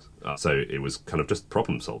and things. So it was kind of just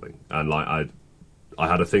problem solving. And like I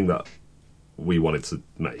had a thing that we wanted to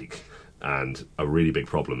make, and a really big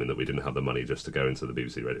problem in that we didn't have the money just to go into the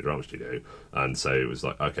BBC Radio Drama Studio. And so it was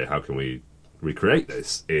like, okay, how can we recreate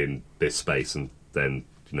this in this space? And then,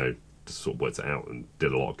 just sort of worked it out and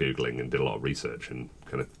did a lot of Googling and did a lot of research and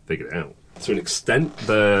kind of figured it out. To an extent,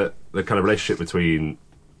 the kind of relationship between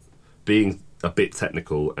being a bit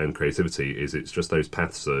technical and creativity is it's just those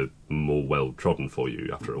paths are more well trodden for you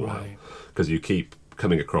after a while, because you keep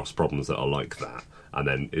coming across problems that are like that. And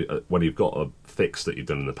then when you've got a fix that you've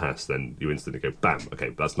done in the past, then you instantly go, bam,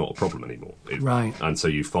 okay, that's not a problem anymore. And so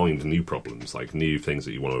you find new problems, like new things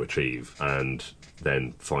that you want to achieve, and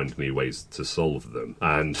then find new ways to solve them.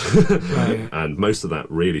 And and most of that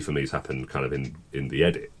really for me has happened kind of in the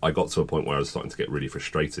edit. I got to a point where I was starting to get really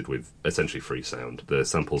frustrated with essentially free sound, the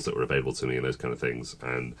samples that were available to me and those kind of things.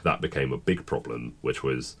 And that became a big problem, which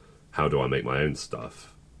was, how do I make my own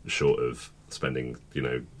stuff short of spending,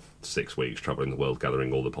 6 weeks travelling the world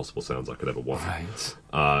gathering all the possible sounds I could ever want.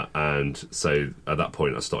 And so at that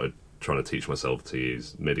point I started trying to teach myself to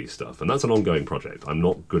use MIDI stuff, and that's an ongoing project. I'm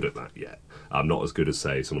not good at that yet. I'm not as good as,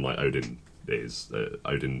 say, someone like Odin is.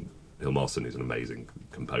 Odin Hilmarsson is an amazing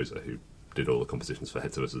composer who did all the compositions for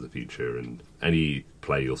Head to Us of the Future, and any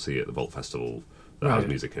play you'll see at the Vault Festival that has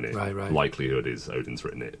music in it, likelihood is Odin's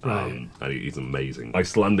written it. And he's an amazing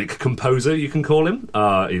Icelandic composer, you can call him,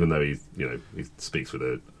 even though he speaks with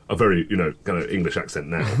a very, kind of English accent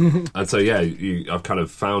now. And so, I've kind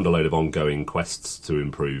of found a load of ongoing quests to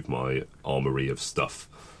improve my armoury of stuff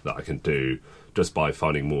that I can do just by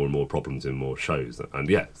finding more and more problems in more shows.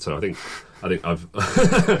 And so I think I've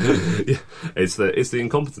it's the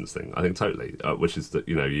incompetence thing, I think, totally, which is that,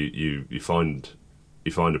 you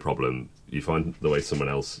find a problem, you find the way someone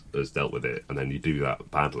else has dealt with it, and then you do that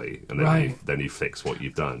badly, and then you fix what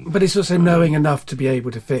you've done. But it's also knowing enough to be able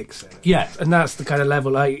to fix it. Yeah, and that's the kind of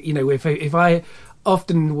level. If I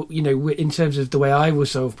often, in terms of the way I will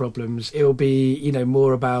solve problems, it will be,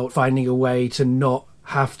 more about finding a way to not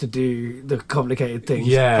have to do the complicated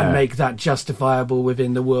things and make that justifiable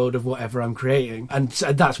within the world of whatever I'm creating. And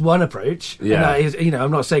so that's one approach. And that is,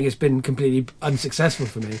 I'm not saying it's been completely unsuccessful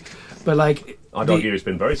for me, but I'd argue it's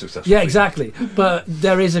been very successful. Yeah, exactly. But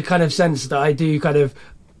there is a kind of sense that I do kind of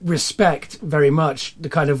respect very much the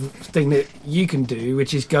kind of thing that you can do,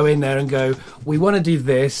 which is go in there and go, we want to do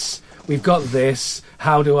this, we've got this,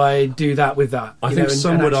 how do I do that with that? I think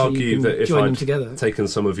some would argue that if I'd taken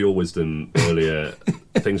some of your wisdom earlier,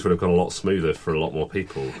 things would have gone a lot smoother for a lot more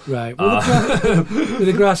people. Right. Well,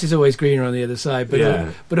 the grass is always greener on the other side,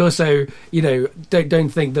 but also, don't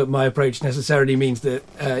think that my approach necessarily means that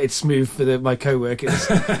it's smooth for my co-workers.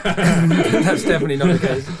 That's definitely not the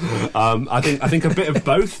case. I think a bit of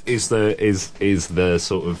both is the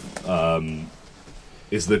sort of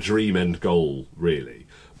is the dream end goal, really.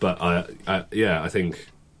 But I think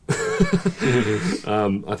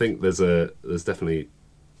I think there's definitely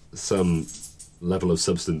some level of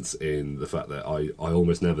substance in the fact that I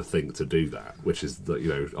almost never think to do that, which is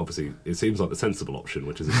that, obviously it seems like the sensible option,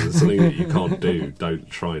 which is if there's something that you can't do, don't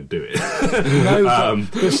try and do it.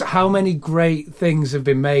 Because how many great things have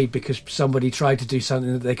been made because somebody tried to do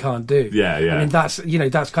something that they can't do. I mean, that's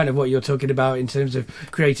kind of what you're talking about in terms of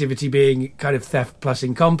creativity being kind of theft plus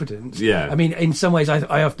incompetence. I mean, in some ways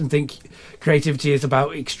I often think creativity is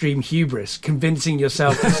about extreme hubris, convincing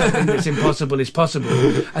yourself that something that's impossible is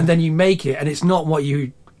possible, and then you make it and it's not what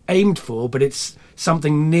you aimed for, but it's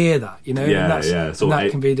something near that, and that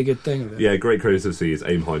can be the good thing of it. Great creativity is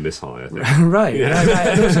aim high, miss high, I think. Right.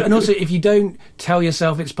 And also, if you don't tell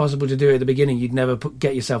yourself it's possible to do it at the beginning, you'd never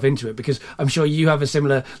get yourself into it, because I'm sure you have a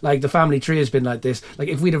similar, the family tree has been like this.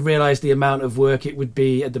 If we'd have realised the amount of work it would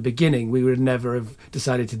be at the beginning, we would never have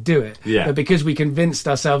decided to do it. But because we convinced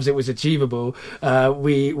ourselves it was achievable,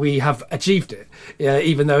 we have achieved it,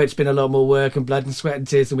 even though it's been a lot more work and blood and sweat and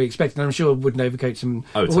tears than we expected. And I'm sure Wooden Overcoats and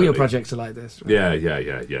all your projects are like this. Right? Yeah.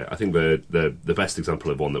 I think the best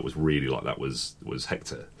example of one that was really like that was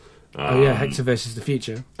Hector, Hector versus the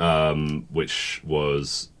Future. Which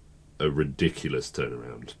was a ridiculous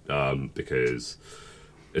turnaround because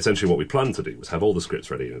essentially what we planned to do was have all the scripts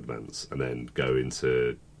ready in advance and then go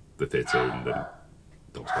into the theatre and then...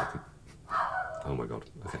 Dog's barking. Oh my god,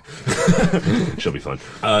 okay. She'll be fine.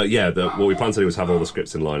 What we planned to do was have all the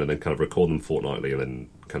scripts in line and then kind of record them fortnightly and then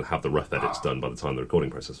kind of have the rough edits done by the time the recording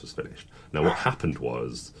process was finished. Now what happened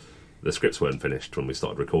was the scripts weren't finished when we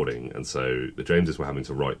started recording, and so the Jameses were having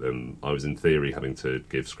to write them. I was in theory having to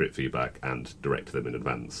give script feedback and direct them in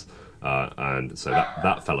advance. And so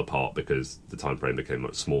that fell apart because the time frame became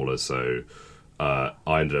much smaller, so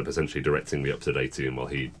I ended up essentially directing the up-to-date-ium while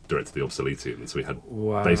he directed the obsolete-ium, and so we had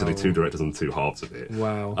basically two directors on two halves of it.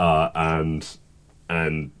 Wow.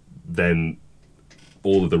 And then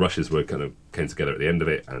all of the rushes came together at the end of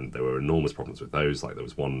it, and there were enormous problems with those. Like there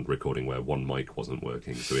was one recording where one mic wasn't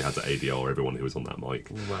working, so we had to ADR everyone who was on that mic.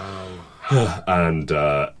 Wow.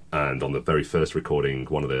 And on the very first recording,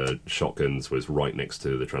 one of the shotguns was right next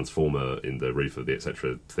to the transformer in the roof of the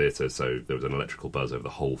etc. theatre, so there was an electrical buzz over the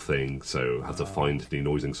whole thing. So I had to find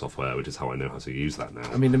denoising software, which is how I know how to use that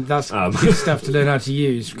now. I mean, that's good stuff to learn how to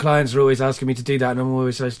use. Clients are always asking me to do that, and I'm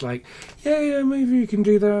always just like, yeah, maybe you can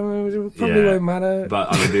do that. It probably won't matter.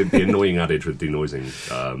 But I mean, the annoying adage with denoising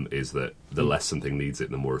is that the less something needs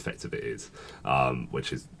it, the more effective it is,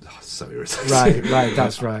 which is so irritating. Right,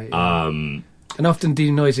 that's right. And often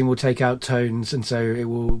denoising will take out tones, and so it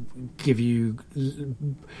will give you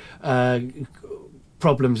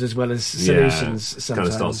problems as well as solutions. Sometimes kind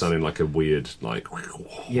of starts sounding like a weird,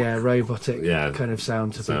 robotic kind of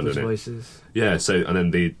sound to people's voices. Yeah. So, and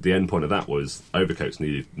then the end point of that was Overcoats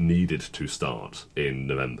needed to start in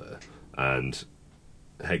November, and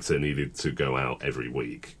Hector needed to go out every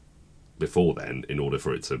week before then in order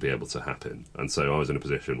for it to be able to happen. And so I was in a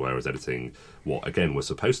position where I was editing what again was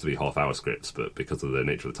supposed to be half-hour scripts, but because of the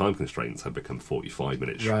nature of the time constraints had become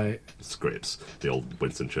 45-minute scripts. The old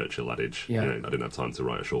Winston Churchill adage, I didn't have time to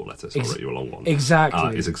write a short letter, so I wrote you a long one.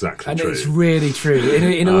 Exactly. It's exactly and true. And it's really true.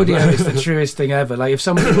 In audio, it's the truest thing ever. Like, if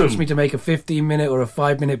somebody wants me to make a 15-minute or a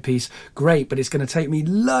 5-minute piece, great, but it's going to take me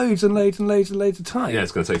loads and loads and loads and loads of time. Yeah,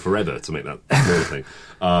 it's going to take forever to make that sort of thing.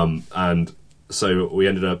 And so we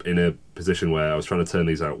ended up in a position where I was trying to turn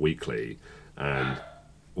these out weekly, and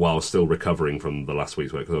while still recovering from the last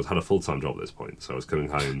week's work, because I had a full-time job at this point, so I was coming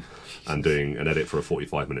home and doing an edit for a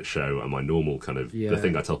 45-minute show, and my normal kind of the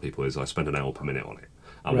thing I tell people is I spend an hour per minute on it,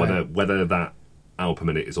 and whether that hour per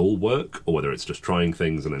minute is all work, or whether it's just trying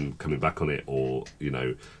things and then coming back on it, or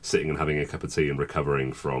sitting and having a cup of tea and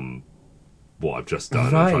recovering from what I've just done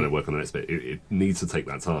and trying to work on the next bit, it needs to take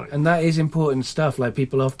that time. And that is important stuff. Like,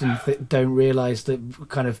 people often don't realise that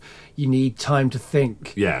kind of you need time to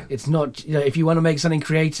think. Yeah. It's not, if you want to make something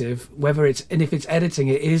creative, if it's editing,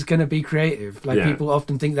 it is going to be creative. Like, people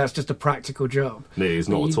often think that's just a practical job. It is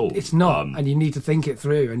not at all. It's not. And you need to think it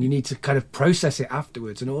through, and you need to kind of process it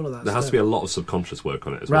afterwards and all of that There stuff. has to be a lot of subconscious work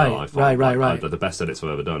on it as well. I find. Right. The best edits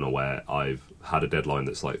I've ever done are where I've had a deadline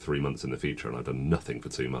that's like 3 months in the future and I've done nothing for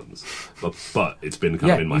 2 months. But it's been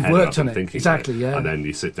kind of in my head. Worked and on I've been thinking exactly, and then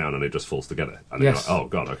you sit down and it just falls together. And then you're like, oh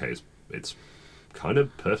god, okay, it's kind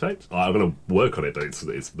of perfect. I'm going to work on it, but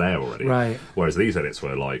it's there already. Right. Whereas these edits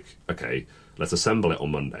were like, okay, let's assemble it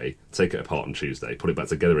on Monday, take it apart on Tuesday, put it back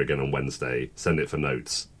together again on Wednesday, send it for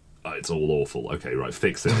notes. It's all awful. Okay, right,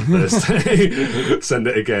 fix it on Thursday, send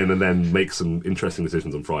it again, and then make some interesting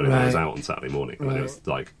decisions on Friday. And I was out on Saturday morning. And it was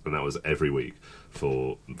and that was every week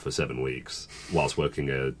for 7 weeks, whilst working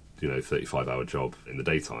a 35-hour job in the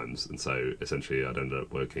daytimes. And so essentially, I'd ended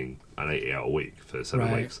up working an 80-hour week for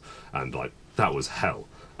 7 weeks, and that was hell.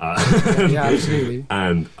 Yeah, absolutely.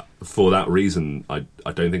 And for that reason, I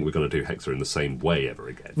don't think we're going to do Hector in the same way ever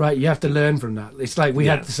again. Right, you have to learn from that. It's like we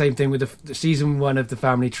had the same thing with the season 1 of The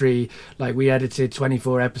Family Tree. Like, we edited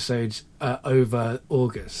 24 episodes over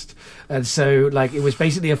August, and so it was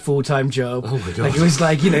basically a full-time job. Oh my god! Like, it was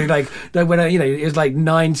when it was like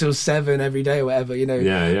 9 till 7 every day or whatever.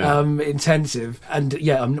 Intensive. And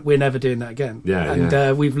we're never doing that again.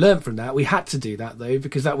 We've learned from that. We had to do that though,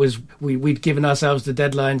 because that was we'd given ourselves the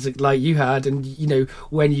deadlines like you had, and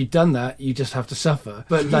when you've done that, you just have to suffer.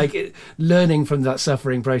 But learning from that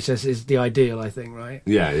suffering process is the ideal, I think. Right?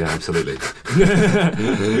 Yeah, absolutely.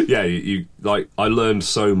 You I learned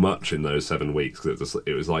so much in those 7 weeks, because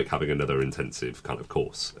it was like having another intensive kind of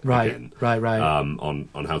course again. Right.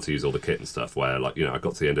 On how to use all the kit and stuff, where I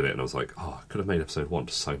got to the end of it and I was like, oh, I could have made episode 1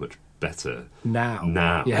 so much better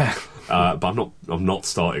now. Yeah. But I'm not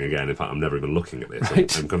starting again. In fact, I'm never even looking at this.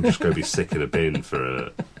 Right. I'm just going to be sick in a bin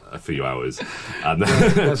for a few hours. And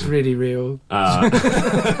That's really real. I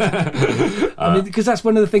mean, because that's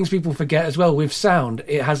one of the things people forget as well with sound.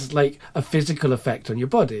 It has like a physical effect on your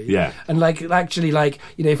body. Yeah. And like actually, like,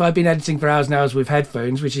 you know, if I've been editing for hours and hours with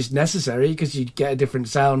headphones, which is necessary because you get a different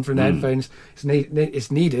sound from the headphones,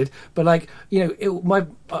 it's needed. But like, you know,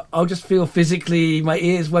 I'll just feel physically my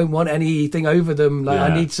ears won't want anything over them. Like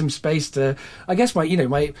I need some space to. I guess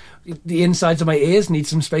the insides of my ears need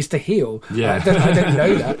some space to heal. Yeah. I don't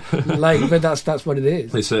know that. Like, but that's what it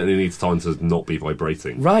is. it certainly needs time to not be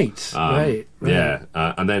vibrating. Right. Right. Yeah.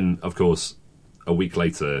 And then, of course, a week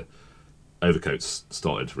later, Overcoats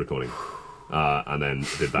started recording, and then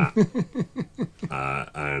did that,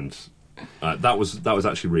 and that was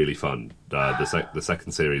actually really fun. The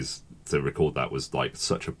second series to record that was like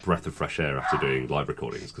such a breath of fresh air after doing live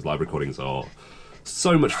recordings, because live recordings are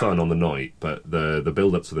so much fun on the night, but the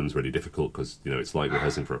build up to them is really difficult because, you know, it's like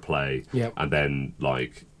rehearsing for a play. Yep. And then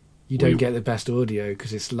like you don't get the best audio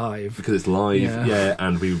because it's live. Yeah.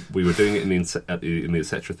 And we were doing it in the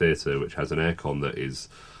Etc Theatre, which has an aircon that is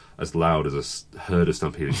as loud as a herd of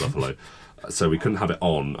stampeding buffalo. So we couldn't have it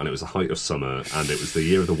on, and it was the height of summer, and it was the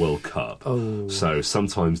year of the World Cup. Oh. So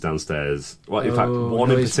sometimes downstairs, well, in fact, one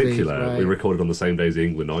in particular, we recorded on the same day as the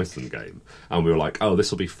England-Iceland game, and we were like, oh, this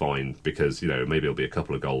will be fine, because, you know, maybe it'll be a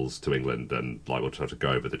couple of goals to England, and like we'll try to go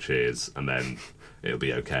over the cheers, and then it'll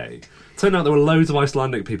be okay. Turned out there were loads of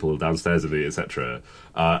Icelandic people downstairs in the etc.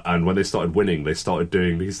 And when they started winning, they started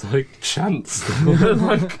doing these like chants,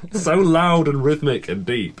 like so loud and rhythmic and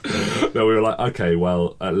deep that we were like, okay,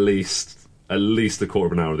 well, at least a quarter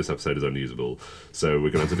of an hour of this episode is unusable, so we're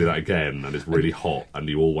going to have to do that again, and it's really hot, and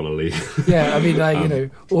you all want to leave. Yeah, I mean, like, you know,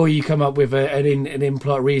 or you come up with an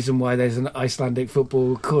in-plot reason why there's an Icelandic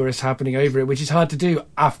football chorus happening over it, which is hard to do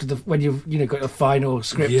after when you've, you know, got a final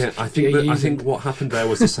script. Yeah, I think what happened there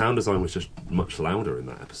was the sound design was just much louder in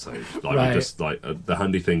that episode. Like, right. we just the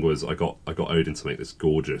handy thing was I got Odin to make this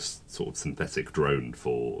gorgeous sort of synthetic drone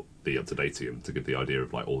for the Up to Datium to give the idea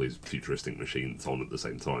of like all these futuristic machines on at the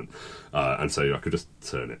same time, and so I could just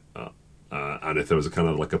turn it up, and if there was a kind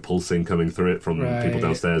of like a pulsing coming through it from people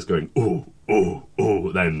downstairs going ooh ooh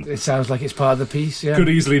ooh, then it sounds like it's part of the piece. Yeah, could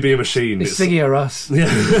easily be a machine. It's Siggy or Us. Yeah.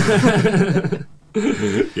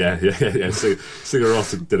 yeah. Sigur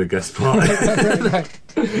Rós did a guest part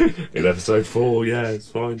in episode 4. Yeah, it's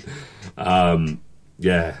fine.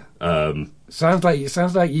 Sounds like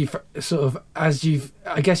you've sort of, as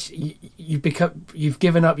I guess you've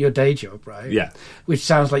given up your day job, right? Yeah. Which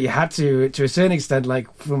sounds like you had to a certain extent,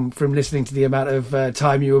 like from listening to the amount of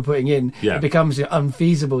time you were putting in. Yeah. It becomes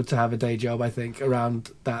unfeasible to have a day job, I think,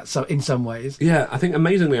 around that. So in some ways. Yeah, I think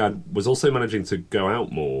amazingly I was also managing to go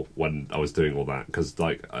out more when I was doing all that, because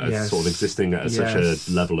like I was sort of existing at such a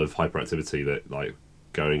level of hyperactivity that like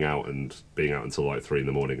going out and being out until like 3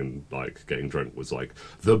 a.m. and like getting drunk was like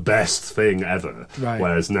the best thing ever. Right.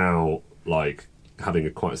 Whereas now, like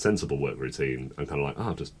having quite a sensible work routine, I'm kind of like,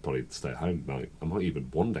 I'll just probably stay at home. Like I might even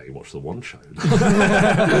one day watch the One Show.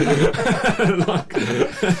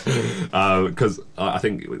 Because I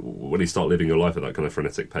think when you start living your life at that kind of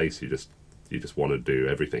frenetic pace, you just want to do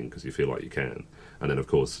everything because you feel like you can, and then of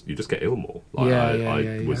course you just get ill more. Like,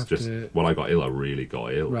 I was just when I got ill, I really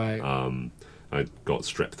got ill. Right. I got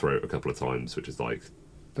strep throat a couple of times, which is like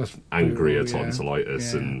that's angrier brutal,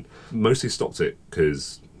 tonsillitis, and mostly stopped it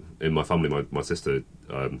because in my family, my sister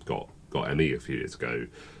got ME a few years ago,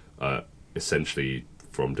 essentially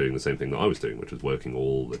from doing the same thing that I was doing, which was working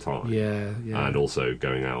all the time, and also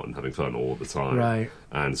going out and having fun all the time. Right.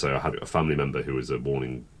 And so I had a family member who was a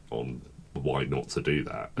warning on why not to do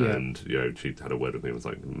that, and you know, she had a word with me and was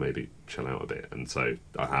like, maybe chill out a bit, and so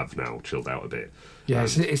I have now chilled out a bit. Yeah,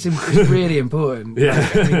 it's really important. Yeah.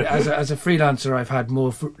 Like, I mean, as a freelancer, I've had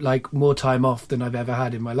more time off than I've ever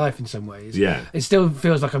had in my life in some ways. Yeah. It still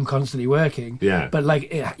feels like I'm constantly working. Yeah. But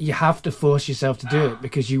like you have to force yourself to do it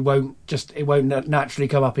because it won't naturally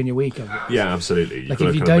come up in your weekend. Yeah, absolutely. Like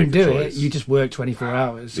if you don't do it, you just work 24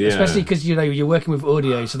 hours. Yeah. Especially because you know you're working with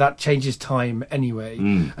audio, so that changes time anyway.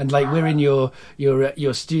 And like we're in your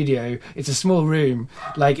studio, it's a small room.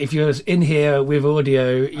 Like if you're in here with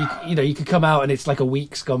audio, you know you could come out and it's like a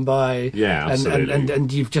week's gone by. Yeah, absolutely.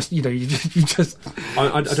 And you've just I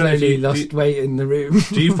don't slowly lost weight in the room.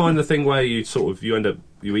 Do you find the thing where you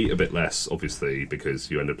eat a bit less, obviously,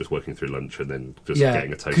 because you end up just working through lunch and then just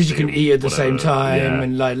getting a toast? Because you can eat at the same time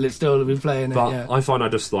and like let's still be playing but I find I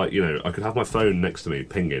just like, you know, I could have my phone next to me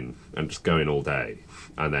pinging and just going all day,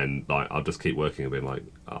 and then like I'll just keep working and being like,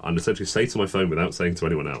 and essentially say to my phone without saying to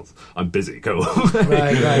anyone else, I'm busy, go on.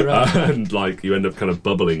 Right. And like you end up kind of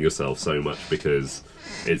bubbling yourself so much because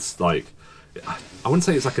it's like, I wouldn't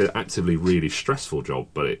say it's like an actively really stressful job,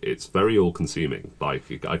 but it's very all-consuming.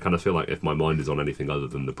 Like I kind of feel like if my mind is on anything other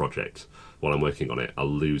than the project while I'm working on it, I'll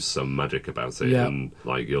lose some magic about it, and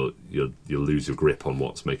like you'll lose your grip on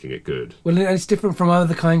what's making it good. Well, and it's different from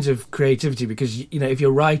other kinds of creativity because if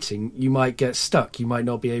you're writing, you might get stuck, you might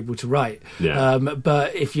not be able to write. Yeah.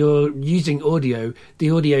 But if you're using audio, the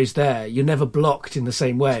audio's there. You're never blocked in the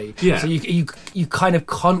same way. Yeah. So you kind of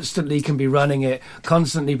constantly can be running it,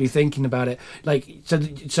 constantly be thinking about it. Like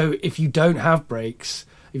so if you don't have breaks.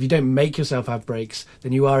 If you don't make yourself have breaks,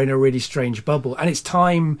 then you are in a really strange bubble. And it's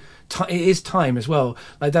time. It is time as well.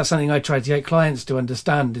 Like that's something I try to get clients to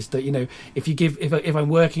understand is that if I'm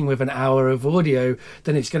working with an hour of audio,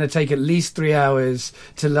 then it's going to take at least 3 hours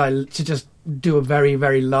to just do a very,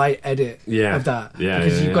 very light edit of that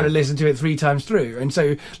because you've got to listen to it 3 times through. And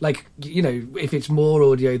so if it's more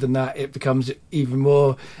audio than that, it becomes even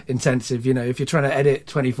more intensive. If you're trying to edit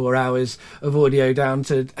 24 hours of audio down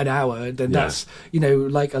to an hour, then that's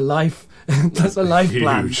like a life. That's a life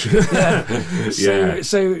plan. So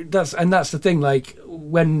that's the thing. Like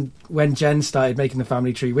when Jen started making the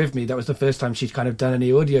family tree with me, that was the first time she'd kind of done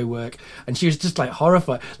any audio work, and she was just like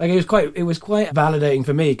horrified. Like it was quite validating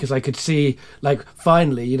for me because I could see like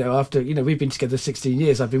finally, after we've been together 16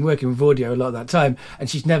 years, I've been working with audio a lot of that time, and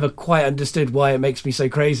she's never quite understood why it makes me so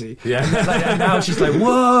crazy. Yeah. And now she's like,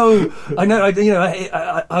 whoa, I know,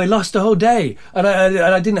 I lost a whole day and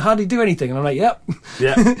I didn't hardly do anything, and I'm like, yep,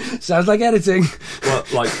 yeah, sounds like editing. Well,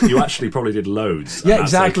 like you actually probably did loads. Yeah, and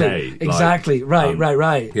exactly, okay. exactly,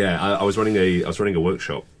 right. Yeah, I was running a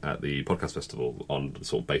workshop at the podcast festival on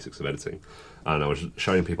sort of basics of editing, and I was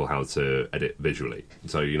showing people how to edit visually.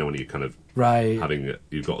 So when you kind of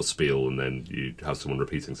you've got a spiel and then you have someone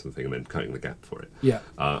repeating something and then cutting the gap for it. Yeah.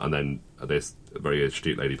 And then this very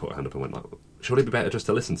astute lady put her hand up and went like, "Surely it'd be better just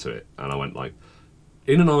to listen to it?" And I went like,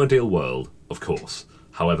 "In an ideal world, of course.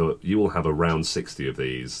 However, you will have around 60 of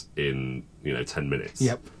these in 10 minutes.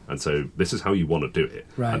 Yep. And so this is how you want to do it,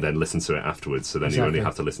 and then listen to it afterwards. So then you only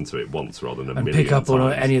have to listen to it once rather than a million pick up times.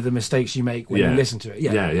 on any of the mistakes you make when you listen to it.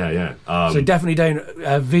 Yeah. So definitely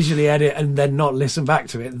don't visually edit and then not listen back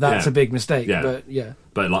to it. That's a big mistake. Yeah.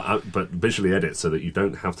 But but visually edit so that you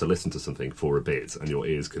don't have to listen to something for a bit and your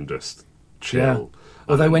ears can just chill. Yeah.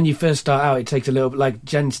 Although when you first start out, it takes a little bit. Like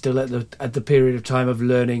Jen's still at the period of time of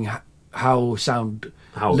learning how sound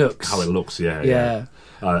looks. How it looks. Yeah.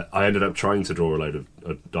 I ended up trying to draw a load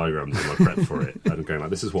of diagrams in my prep for it and going like,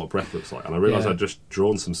 this is what breath looks like. And I realised I'd just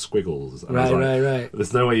drawn some squiggles. And Right.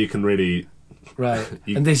 There's no way you can really... Right.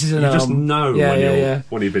 And this is an you just know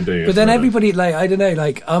when you've been doing it. But then everybody, like, I don't know,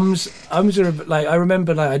 like, ums are, like, I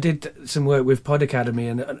remember, like, I did some work with Pod Academy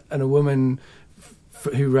and a woman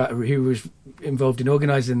who was involved in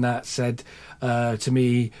organising that said to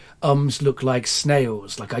me, ums look like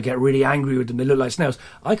snails. Like, I get really angry with them. They look like snails.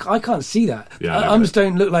 I can't see that. Ums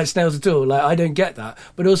don't look like snails at all. Like, I don't get that.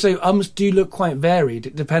 But also, ums do look quite varied.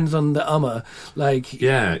 It depends on the ummer. Like,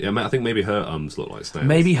 yeah. I think maybe her ums look like snails.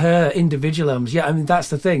 Maybe her individual ums. Yeah, I mean, that's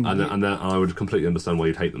the thing. And then I would completely understand why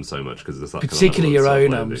you'd hate them so much because there's that particularly kind of your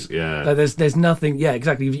own ums. Yeah. Like, there's nothing. Yeah,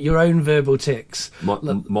 exactly. Your own verbal tics.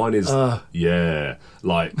 Mine is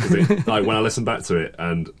like when I listen back to it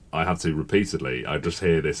and I have to repeatedly, I just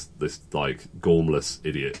hear this like gormless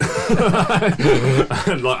idiot,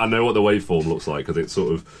 and like I know what the waveform looks like because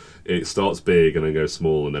it starts big and then goes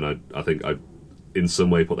small, and then I think I in some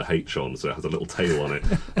way put the H on so it has a little tail on it,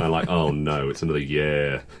 and I'm like, oh no, it's another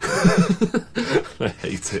I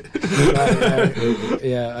hate it.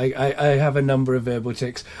 I have a number of verbal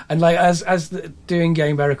tics, and like as doing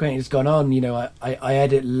Getting Better Acquainted has gone on, I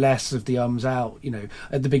edit less of the ums out.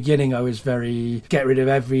 At the beginning I was very get rid of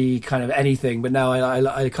every kind of anything, but now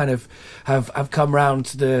I kind of have come round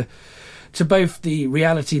to both the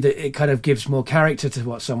reality that it kind of gives more character to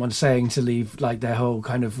what someone's saying to leave like their whole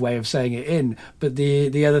kind of way of saying it in, but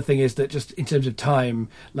the other thing is that just in terms of time,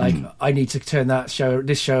 like I need to turn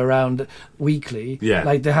this show around weekly.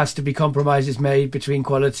 Like there has to be compromises made between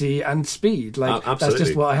quality and speed. Like that's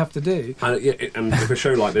just what I have to do. And if a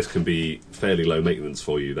show like this can be fairly low maintenance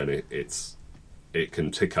for you, then it's it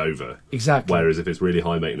can tick over. Exactly. Whereas if it's really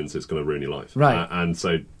high maintenance, it's going to ruin your life. Right. And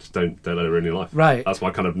so just don't let it ruin your life. Right. That's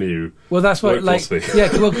my kind of new. Well, that's what, work like, philosophy.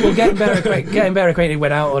 yeah. Well, Getting Better Acquainted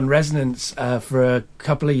went out on Resonance for a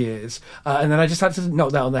couple of years, and then I just had to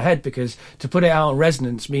knock that on the head, because to put it out on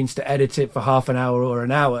Resonance means to edit it for half an hour or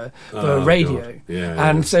an hour for radio. God. Yeah.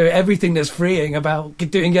 And so everything that's freeing about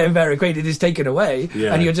doing Getting Better Acquainted is taken away,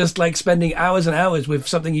 Yeah. and you're just like spending hours and hours with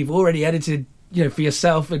something you've already edited, for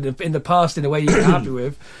yourself in the past in a way you're happy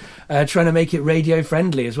with. Trying to make it radio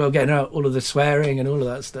friendly as well, getting out all of the swearing and all of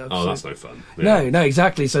that stuff. Oh, So- that's no fun. Yeah. No,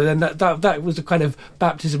 exactly. So then that was a kind of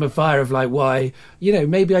baptism of fire of like, why,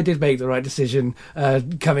 maybe I did make the right decision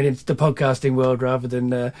coming into the podcasting world rather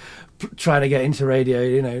than trying to get into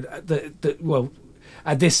radio. Well,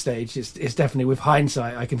 at this stage, it's definitely, with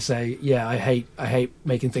hindsight, I can say, yeah, I hate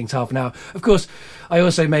making things half an hour. Of course, I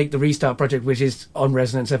also make the Restart project, which is on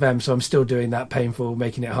Resonance FM, so I'm still doing that painful,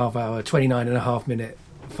 making it half hour, 29 and a half minute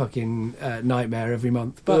fucking nightmare every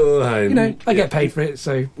month. But, I get paid for it,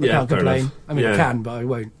 so I can't fair complain. enough. I mean, I Yeah. can, but I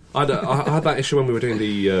won't. I had that issue when we were doing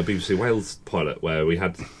the BBC Wales pilot, where we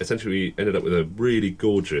ended up with a really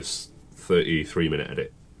gorgeous 33-minute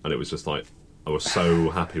edit, and it was just like, I was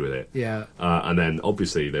so happy with it. Yeah. And then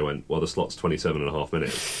obviously they went, well, the slot's 27 and a half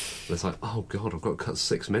minutes. And it's like, oh God, I've got to cut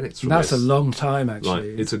 6 minutes from That's this. a long time, Like,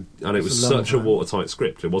 actually. it was a long such a time. watertight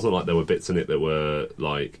script. It wasn't like there were bits in it that were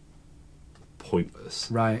like pointless.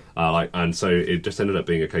 Right. And so it just ended up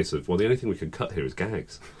being a case of, well, the only thing we can cut here is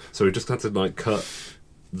gags. So we just had to like cut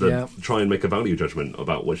try and make a value judgment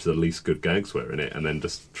about which the least good gags were in it, and then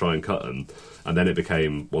just try and cut them. And then it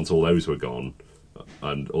became, once all those were gone,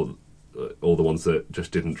 and all the ones that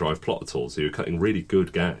just didn't drive plot at all. So you're cutting really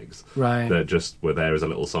good gags Right. that just were there as a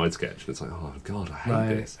little side sketch. And it's like, oh God, I hate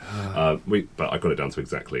Right. this. But I got it down to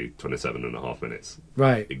exactly 27 and a half minutes.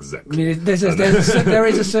 Right. Exactly. I mean, there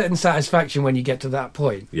is a certain satisfaction when you get to that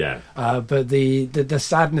point. Yeah. But the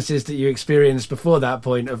sadnesses that you experience before that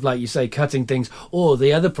point of, like you say, cutting things, or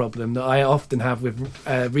the other problem that I often have with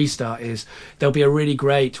Restart is there'll be a really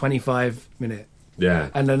great 25-minute. Yeah.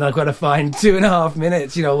 And then I've got to find 2.5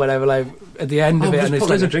 minutes, whatever, like at the end of it. Just And it's put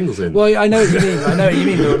loads like, of jingles in. Well, I know what you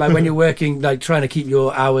mean. But like when you're working, like trying to keep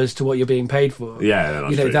your hours to what you're being paid for. Yeah,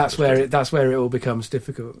 that's true. That's where it all becomes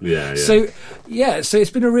difficult. Yeah. So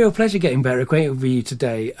it's been a real pleasure getting better acquainted with you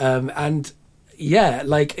today. And yeah,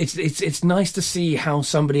 like it's nice to see how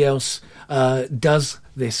somebody else does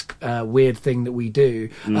this weird thing that we do,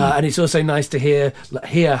 and it's also nice to hear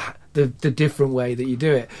the different way that you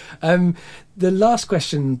do it. The last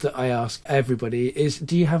question that I ask everybody is,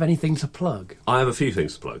 do you have anything to plug? I have a few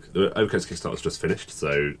things to plug. The Overcoats Kickstarter's just finished,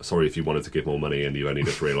 so sorry if you wanted to give more money and you only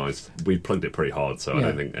just realised we plugged it pretty hard, so I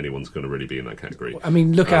don't think anyone's going to really be in that category. I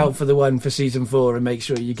mean, look out for the one for season 4 and make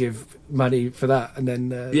sure you give money for that, and then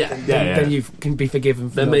then you can be forgiven.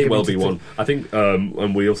 For There not may giving well to be one. I think,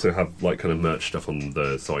 and we also have like kind of merch stuff on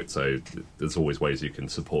the site, so there's always ways you can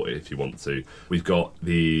support it if you want to. We've got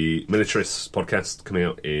the Miniaturists podcast coming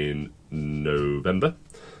out in November.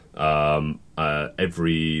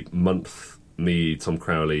 Every month, me, Tom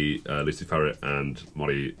Crowley, Lucy Farrett, and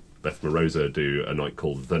Molly Beth Morosa do a night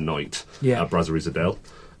called The Night at Brasserie Zadel.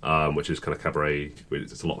 Which is kind of cabaret.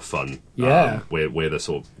 It's a lot of fun. Yeah, we're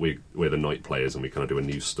the night players, and we kind of do a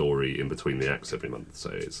new story in between the acts every month. So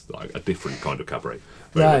it's like a different kind of cabaret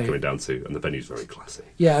we're coming down to, and the venue's very classy.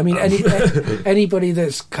 Yeah, I mean, anybody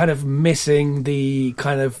that's kind of missing the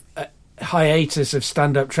kind of hiatus of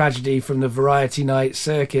stand-up tragedy from the variety night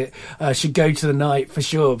circuit should go to the night for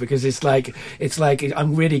sure, because it's like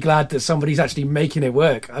I'm really glad that somebody's actually making it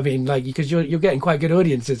work. I mean, like, because you're getting quite good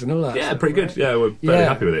audiences and all that. Yeah, stuff, pretty right? good. Yeah, we're very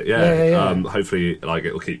happy with it. Yeah. Hopefully, like,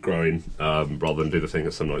 it'll keep growing rather than do the thing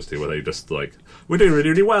that some nights do, where they just like, we're doing really,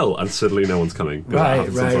 really well, and suddenly no one's coming. Right.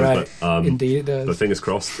 But, Indeed, it does. But fingers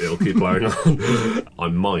crossed, it'll keep blowing on. I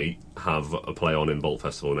might have a play on in Bolt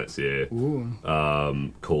Festival next year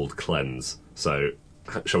called Cleanse. So,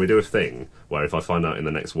 shall we do a thing where if I find out in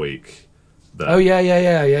the next week that that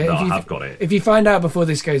I have got it? If you find out before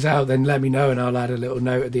this goes out, then let me know and I'll add a little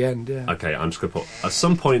note at the end. Yeah. Okay, I'm just going to put... At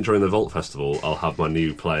some point during the Vault Festival, I'll have my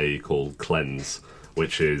new play called Cleanse,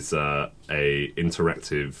 which is a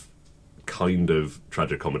interactive kind of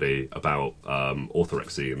tragicomedy about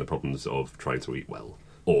orthorexy and the problems of trying to eat well.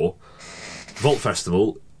 Or Vault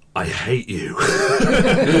Festival, I hate you.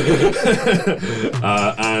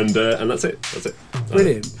 And that's it. That's it.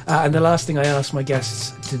 Brilliant. And the last thing I ask my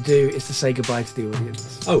guests to do is to say goodbye to the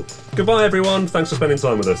audience. Oh, goodbye, everyone. Thanks for spending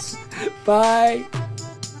time with us. Bye.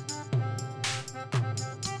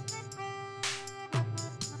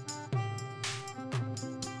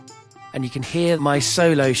 And you can hear my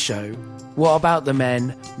solo show, What About the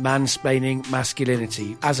Men? Mansplaining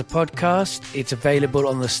Masculinity. As a podcast, it's available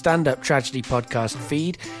on the Stand Up Tragedy podcast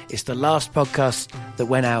feed. It's the last podcast that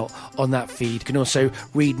went out on that feed. You can also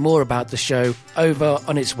read more about the show over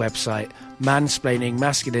on its website,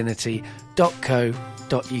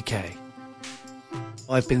 mansplainingmasculinity.co.uk.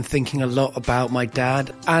 I've been thinking a lot about my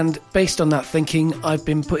dad, and based on that thinking, I've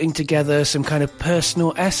been putting together some kind of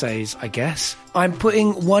personal essays, I guess. I'm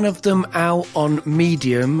putting one of them out on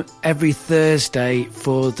Medium every Thursday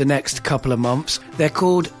for the next couple of months. They're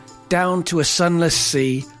called Down to a Sunless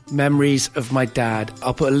Sea, Memories of My Dad.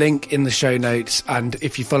 I'll put a link in the show notes, and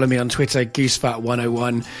if you follow me on Twitter,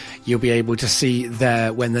 GooseFat101, you'll be able to see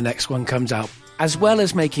there when the next one comes out. As well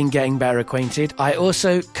as making Getting Better Acquainted, I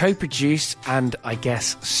also co-produce and, I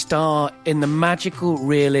guess, star in the magical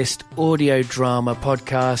realist audio drama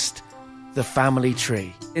podcast, The Family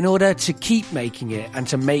Tree. In order to keep making it and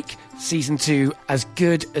to make Season 2 as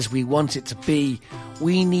good as we want it to be,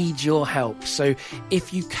 we need your help. So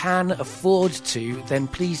if you can afford to, then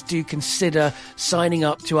please do consider signing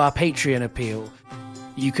up to our Patreon appeal.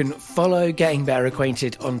 You can follow Getting Better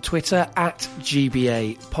Acquainted on Twitter at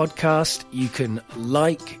GBA Podcast. You can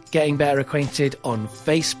like Getting Better Acquainted on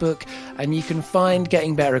Facebook, and you can find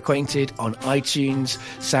Getting Better Acquainted on iTunes,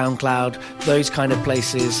 SoundCloud, those kind of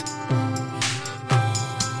places.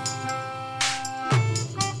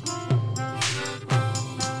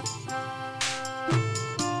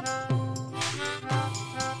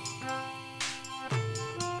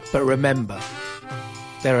 But remember,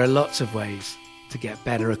 there are lots of ways to get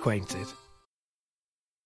better acquainted.